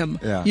like him.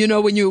 You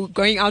know, when you're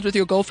going out with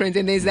your girlfriends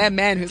and there's that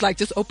man who's like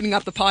just opening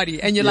up the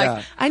party and you're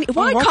like,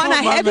 why can't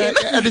I have him?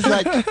 And it's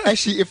like,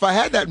 actually, if I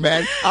had that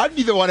man, I'd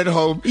be the one at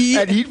home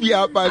and he'd be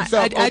out by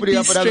himself opening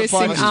up another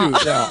party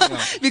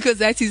too. Because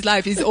that's his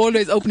life. He's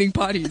always opening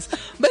parties.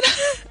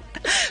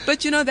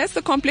 But you know, that's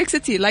the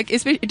complexity. Like,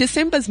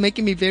 December's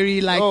making me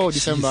very like,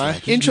 December,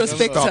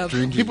 introspective.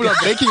 People are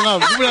breaking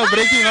up. People are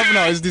breaking up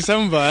now. It's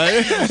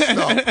December.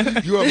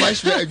 Stop.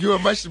 You are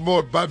much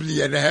more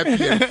bubbly and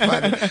happy and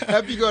fun.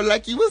 Happy go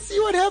lucky. We'll see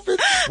what happens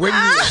when you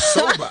are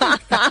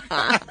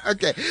sober.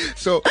 Okay.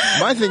 So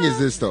my thing is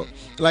this though.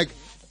 Like,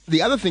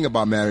 the other thing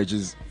about marriage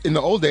is, in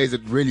the old days,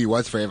 it really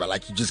was forever.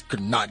 Like, you just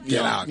could not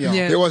get out.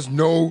 There was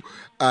no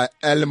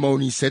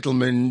alimony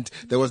settlement.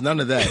 There was none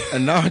of that.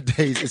 And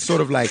nowadays, it's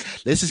sort of like,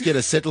 let's just get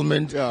a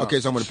settlement. Okay,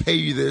 so I'm going to pay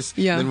you this.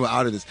 Then we're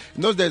out of this.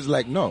 In those days,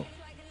 like, no.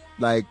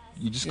 Like,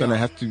 you're just going to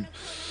have to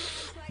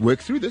work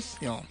through this.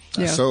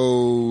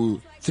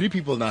 So 3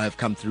 people now have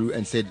come through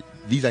and said,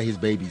 these are his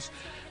babies.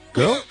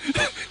 Girl,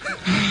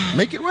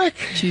 make it work.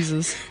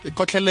 Jesus. Take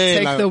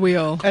the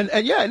wheel. And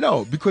yeah,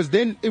 no, because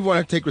then if you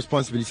want to take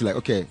responsibility, like,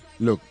 okay,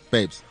 look,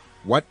 babes,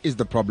 what is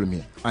the problem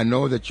here? I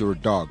know that you're a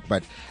dog,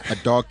 but a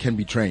dog can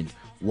be trained.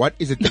 What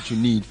is it that you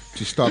need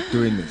to stop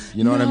doing this?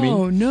 You know what I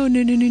mean?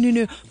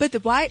 No. But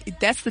why?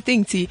 That's the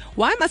thing, T.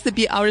 Why must it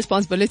be our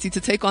responsibility to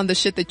take on the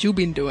shit that you've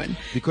been doing?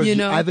 Because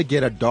you either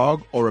get a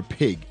dog or a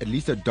pig. At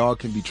least a dog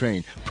can be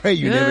trained. Pray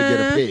you never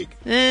get a pig.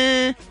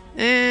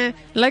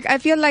 Like, I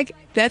feel like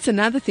that's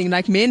another thing.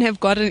 Like, men have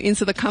gotten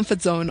into the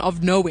comfort zone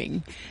of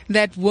knowing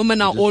that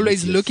women are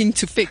always looking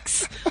to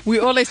fix.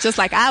 We're always just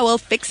like, I will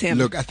fix him.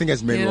 Look, I think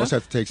as men, we also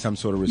have to take some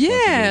sort of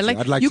responsibility. Yeah, like,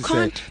 I'd like to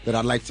say that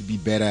I'd like to be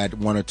better at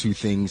one or two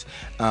things.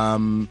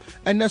 And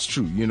that's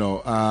true,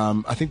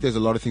 I think there's a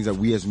lot of things that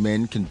we as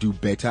men can do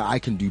better. I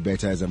can do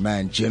better as a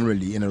man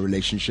generally in a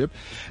relationship.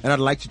 And I'd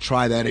like to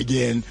try that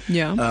again.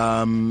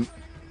 Yeah.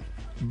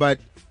 But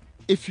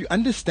if you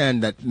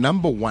understand that,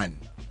 number one,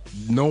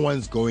 no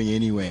one's going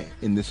anywhere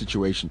in this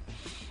situation,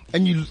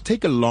 and you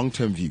take a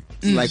long-term view,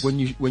 like when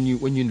you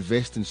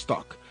invest in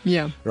stock,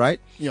 right?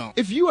 Yeah.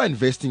 If you are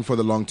investing for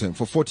the long term,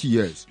 for 40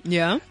 years,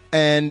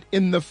 and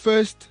in the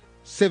first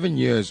 7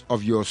 years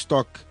of your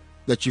stock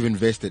that you've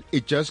invested,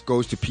 it just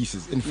goes to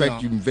pieces. In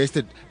fact, you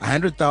invested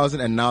 100,000,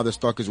 and now the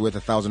stock is worth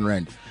 1,000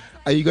 rand.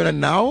 Are you gonna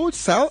now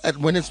sell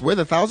when it's worth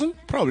 1,000?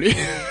 Probably.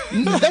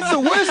 That's the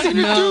worst thing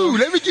to do.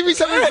 Let me give you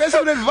some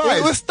investment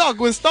advice.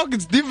 With stock,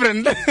 it's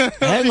different.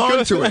 Hang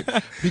on to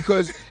it,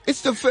 because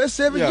it's the first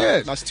 7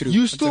 years. That's true.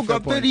 You still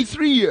got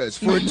 33 years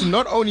for it to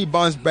not only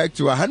bounce back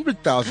to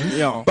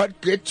 100,000, but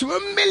get to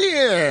 1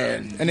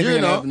 million.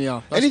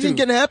 Anything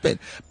can happen.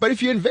 But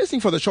if you're investing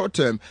for the short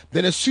term,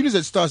 then as soon as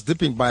it starts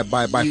dipping by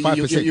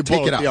 5%, you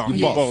take it out.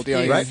 You bolt,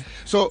 right?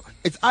 So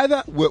it's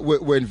either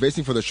we're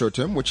investing for the short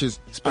term, which is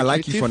I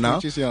like you for now.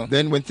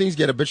 Then when things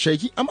get a bit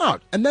shaky, I'm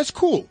out, and that's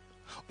cool.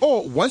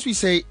 Or once we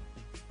say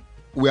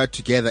we are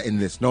together in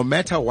this, no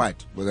matter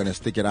what, we're going to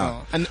stick it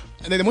out. And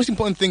the most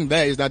important thing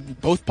there is that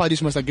both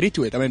parties must agree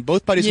to it. I mean,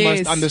 both parties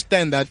must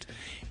understand that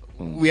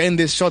we are in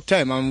this short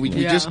term, and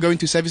we're just going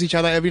to service each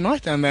other every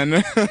night, and then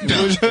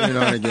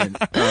again.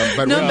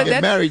 But when we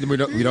get married,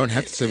 we don't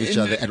have to service each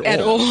other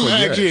at all. For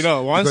years. Actually,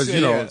 no. Once,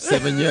 because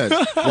 7 years.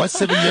 What's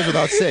 7 years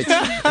without sex?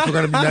 If we're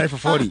going to be married for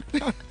 40.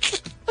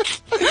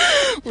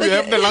 We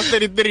have the last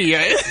 33,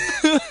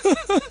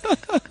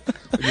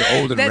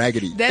 You're old and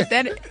raggedy.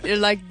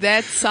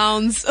 That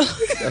sounds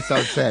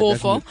sad.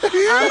 Awful.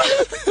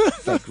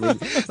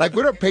 Like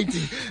we're not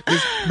painting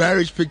this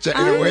marriage picture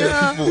in a way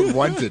that people would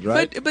want it,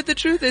 right? But the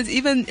truth is,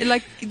 even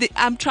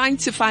I'm trying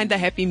to find the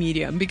happy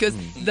medium, because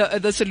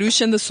the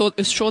solution, the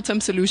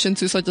short-term solution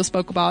Suso just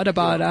spoke about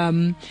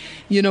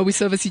we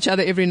service each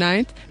other every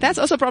night. That's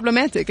also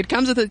problematic. It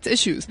comes with its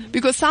issues,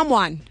 because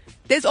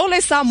there's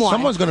always someone.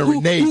 Someone's going to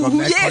renege on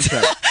that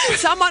contract.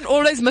 Someone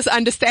always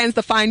misunderstands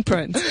the fine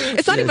print.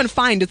 It's not even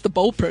fine, it's the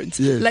bold print.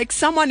 Yes. Like,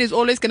 someone is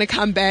always going to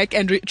come back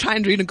and try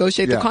and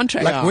renegotiate the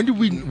contract. Like,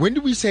 when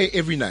do we say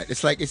every night?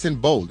 It's like, it's in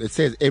bold. It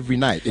says every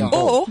night in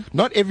bold. Or,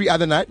 not every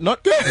other night.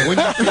 Not when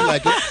you feel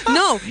like it.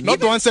 No.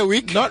 Not once a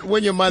week. Not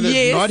when your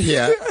mother's not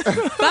here.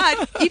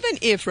 But even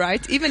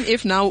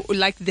if now,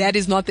 like, that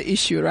is not the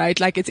issue, right?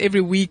 Like, it's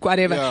every week,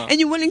 whatever. Yeah.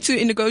 And you're willing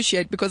to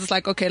negotiate because it's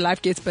like, okay,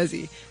 life gets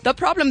busy. The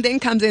problem then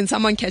comes in,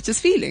 someone catches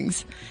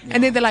feelings.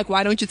 And then they're like,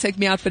 why don't you take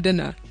me out for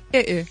dinner?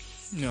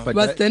 No.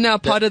 Was dinner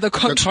part of the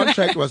contract? The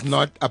contract was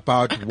not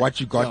about what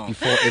you got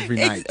before every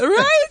night.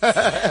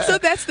 Right? So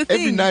that's the thing.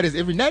 Every night is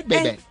every night,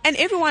 baby. And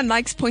everyone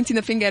likes pointing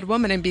the finger at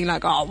women and being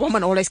like, oh,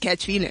 women always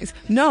catch feelings.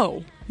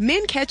 No.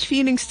 Men catch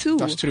feelings too.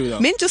 That's true, though.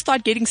 Men just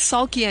start getting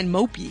sulky and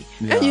mopey.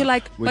 Yeah. And you're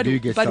like, but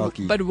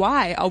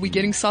why are we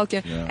getting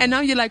sulky? Yeah. And now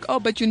you're like, oh,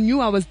 but you knew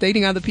I was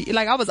dating other people.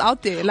 Like, I was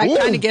out there,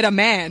 trying to get a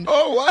man.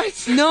 Oh,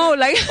 what? No,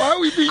 like, why are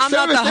we being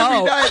serviced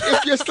every night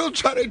if you're still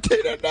trying to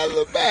date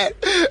another man?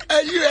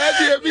 And you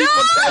happy at me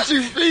for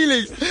catching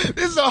feelings.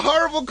 This is a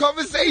horrible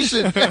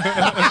conversation.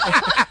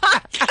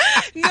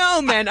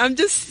 No, man, I'm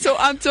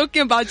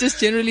talking about just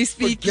generally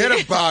speaking.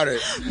 Forget about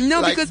it.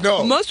 No, because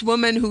most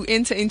women who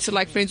enter into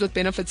like friends with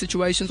benefit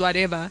situations,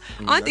 whatever,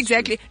 aren't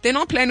exactly, they're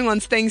not planning on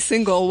staying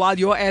single while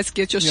your ass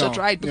gets your shit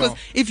right. Because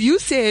if you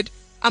said,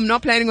 I'm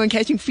not planning on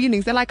catching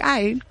feelings, they're like,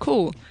 alright,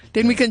 cool.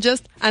 Then we can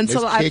just,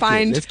 until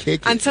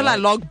I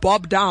log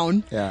Bob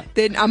down,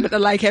 then I'm gonna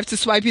like have to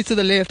swipe you to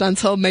the left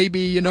until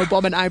maybe,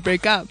 Bob and I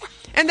break up.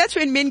 And that's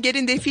when men get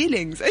in their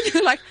feelings. And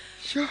you're like,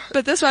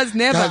 but this was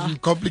never. That's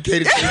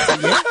complicated.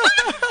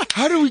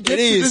 How do we get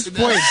to this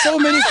point? So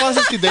many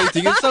facets to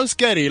dating. It's so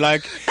scary.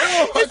 Like,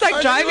 it's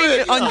like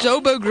driving on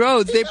Joburg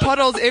roads. There are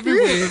potholes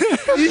everywhere.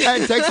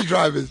 And taxi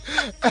drivers.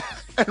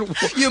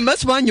 You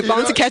miss one, you're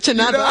bound to catch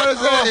another. You know what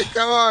I'm saying?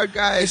 Come on,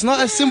 guys. It's not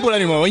as simple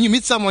anymore. When you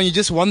meet someone, you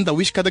just wonder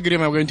which category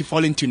am I going to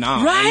fall into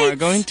now? Right? Am I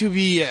going to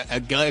be a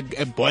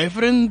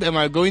boyfriend? Am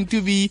I going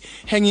to be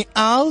hanging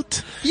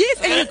out?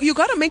 Yes, and you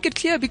got to make it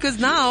clear, because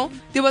now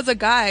there was a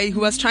guy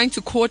who was trying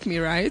to court me,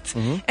 right?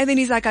 Mm-hmm. And then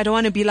he's like, I don't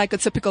want to be like a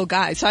typical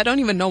guy. So I don't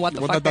even know what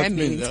the fuck that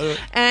means.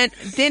 And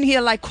then he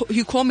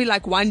called me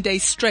like one day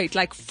straight,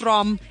 like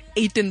from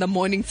 8 in the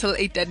morning till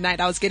 8 at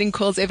night. I was getting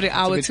calls every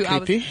hour, 2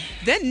 hours.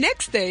 Then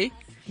next day,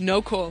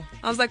 no call.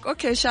 I was like,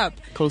 okay, sharp.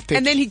 Call text.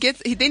 And then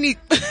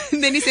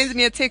he sends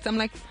me a text. I'm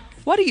like,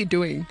 what are you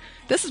doing?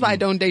 This is why I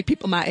don't date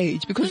people my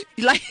age, because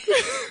like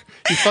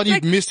you thought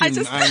you'd miss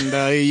him,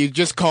 and you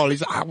just call.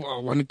 He's like, I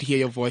wanted to hear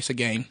your voice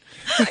again.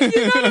 You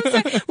know what I'm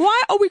saying?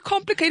 Why are we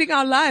complicating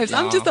our lives?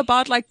 I'm just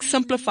about like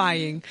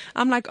simplifying.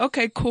 I'm like,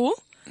 okay, cool.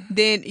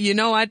 Then you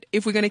know what?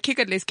 If we're gonna kick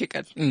it, let's kick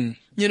it.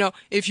 You know,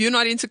 if you're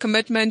not into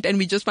commitment and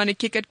we just want to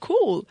kick it,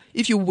 cool.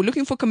 If you're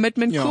looking for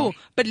commitment, cool.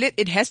 But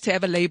it has to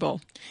have a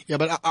label. Yeah,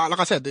 but like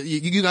I said,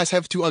 you guys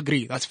have to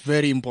agree. That's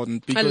very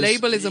important. Because a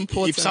label is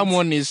important. If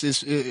someone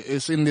is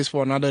in this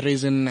for another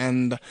reason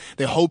and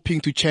they're hoping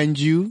to change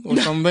you or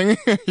something,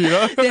 you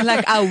know? They're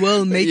like, I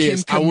will make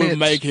him commit. I will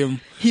make him.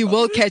 He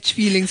will catch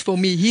feelings for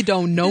me. He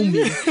don't know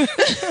me.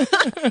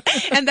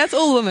 And that's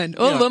all women.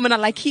 All women are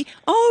like, you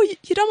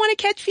don't want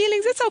to catch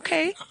feelings? It's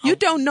okay. You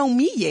don't know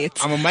me yet.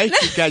 I'm going to make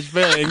you catch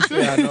feelings.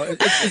 Yeah, no,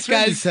 it's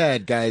really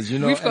sad, guys. You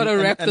know, we've got to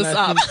wrap this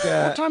up.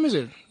 What time is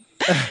it?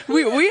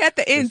 We're at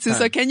the end,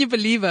 so can you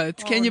believe it?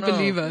 Can you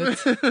believe it?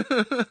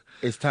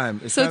 It's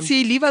time.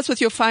 T, leave us with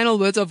your final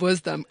words of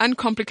wisdom.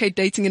 Uncomplicate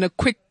dating in a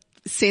quick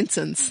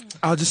sentence.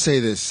 I'll just say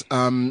this.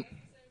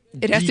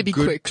 It has to be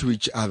good quick. To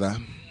each other.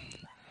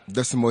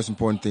 That's the most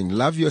important thing.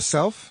 Love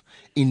yourself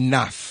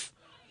enough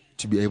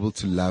to be able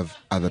to love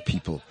other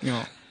people.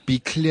 Yeah. Be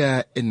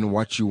clear in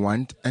what you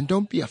want, and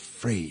don't be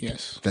afraid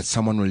that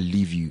someone will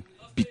leave you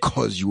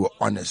because you were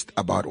honest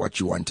about what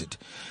you wanted.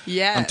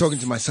 Yes. I'm talking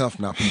to myself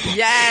now, people.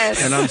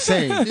 Yes. And I'm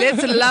saying,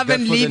 let's love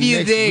and leave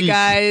you there,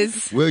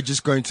 guys. We're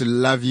just going to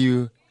love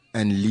you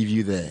and leave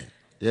you there.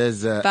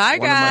 There's Bye, one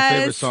guys. of my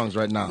favorite songs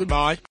right now.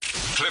 Goodbye.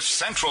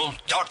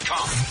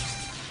 CliffCentral.com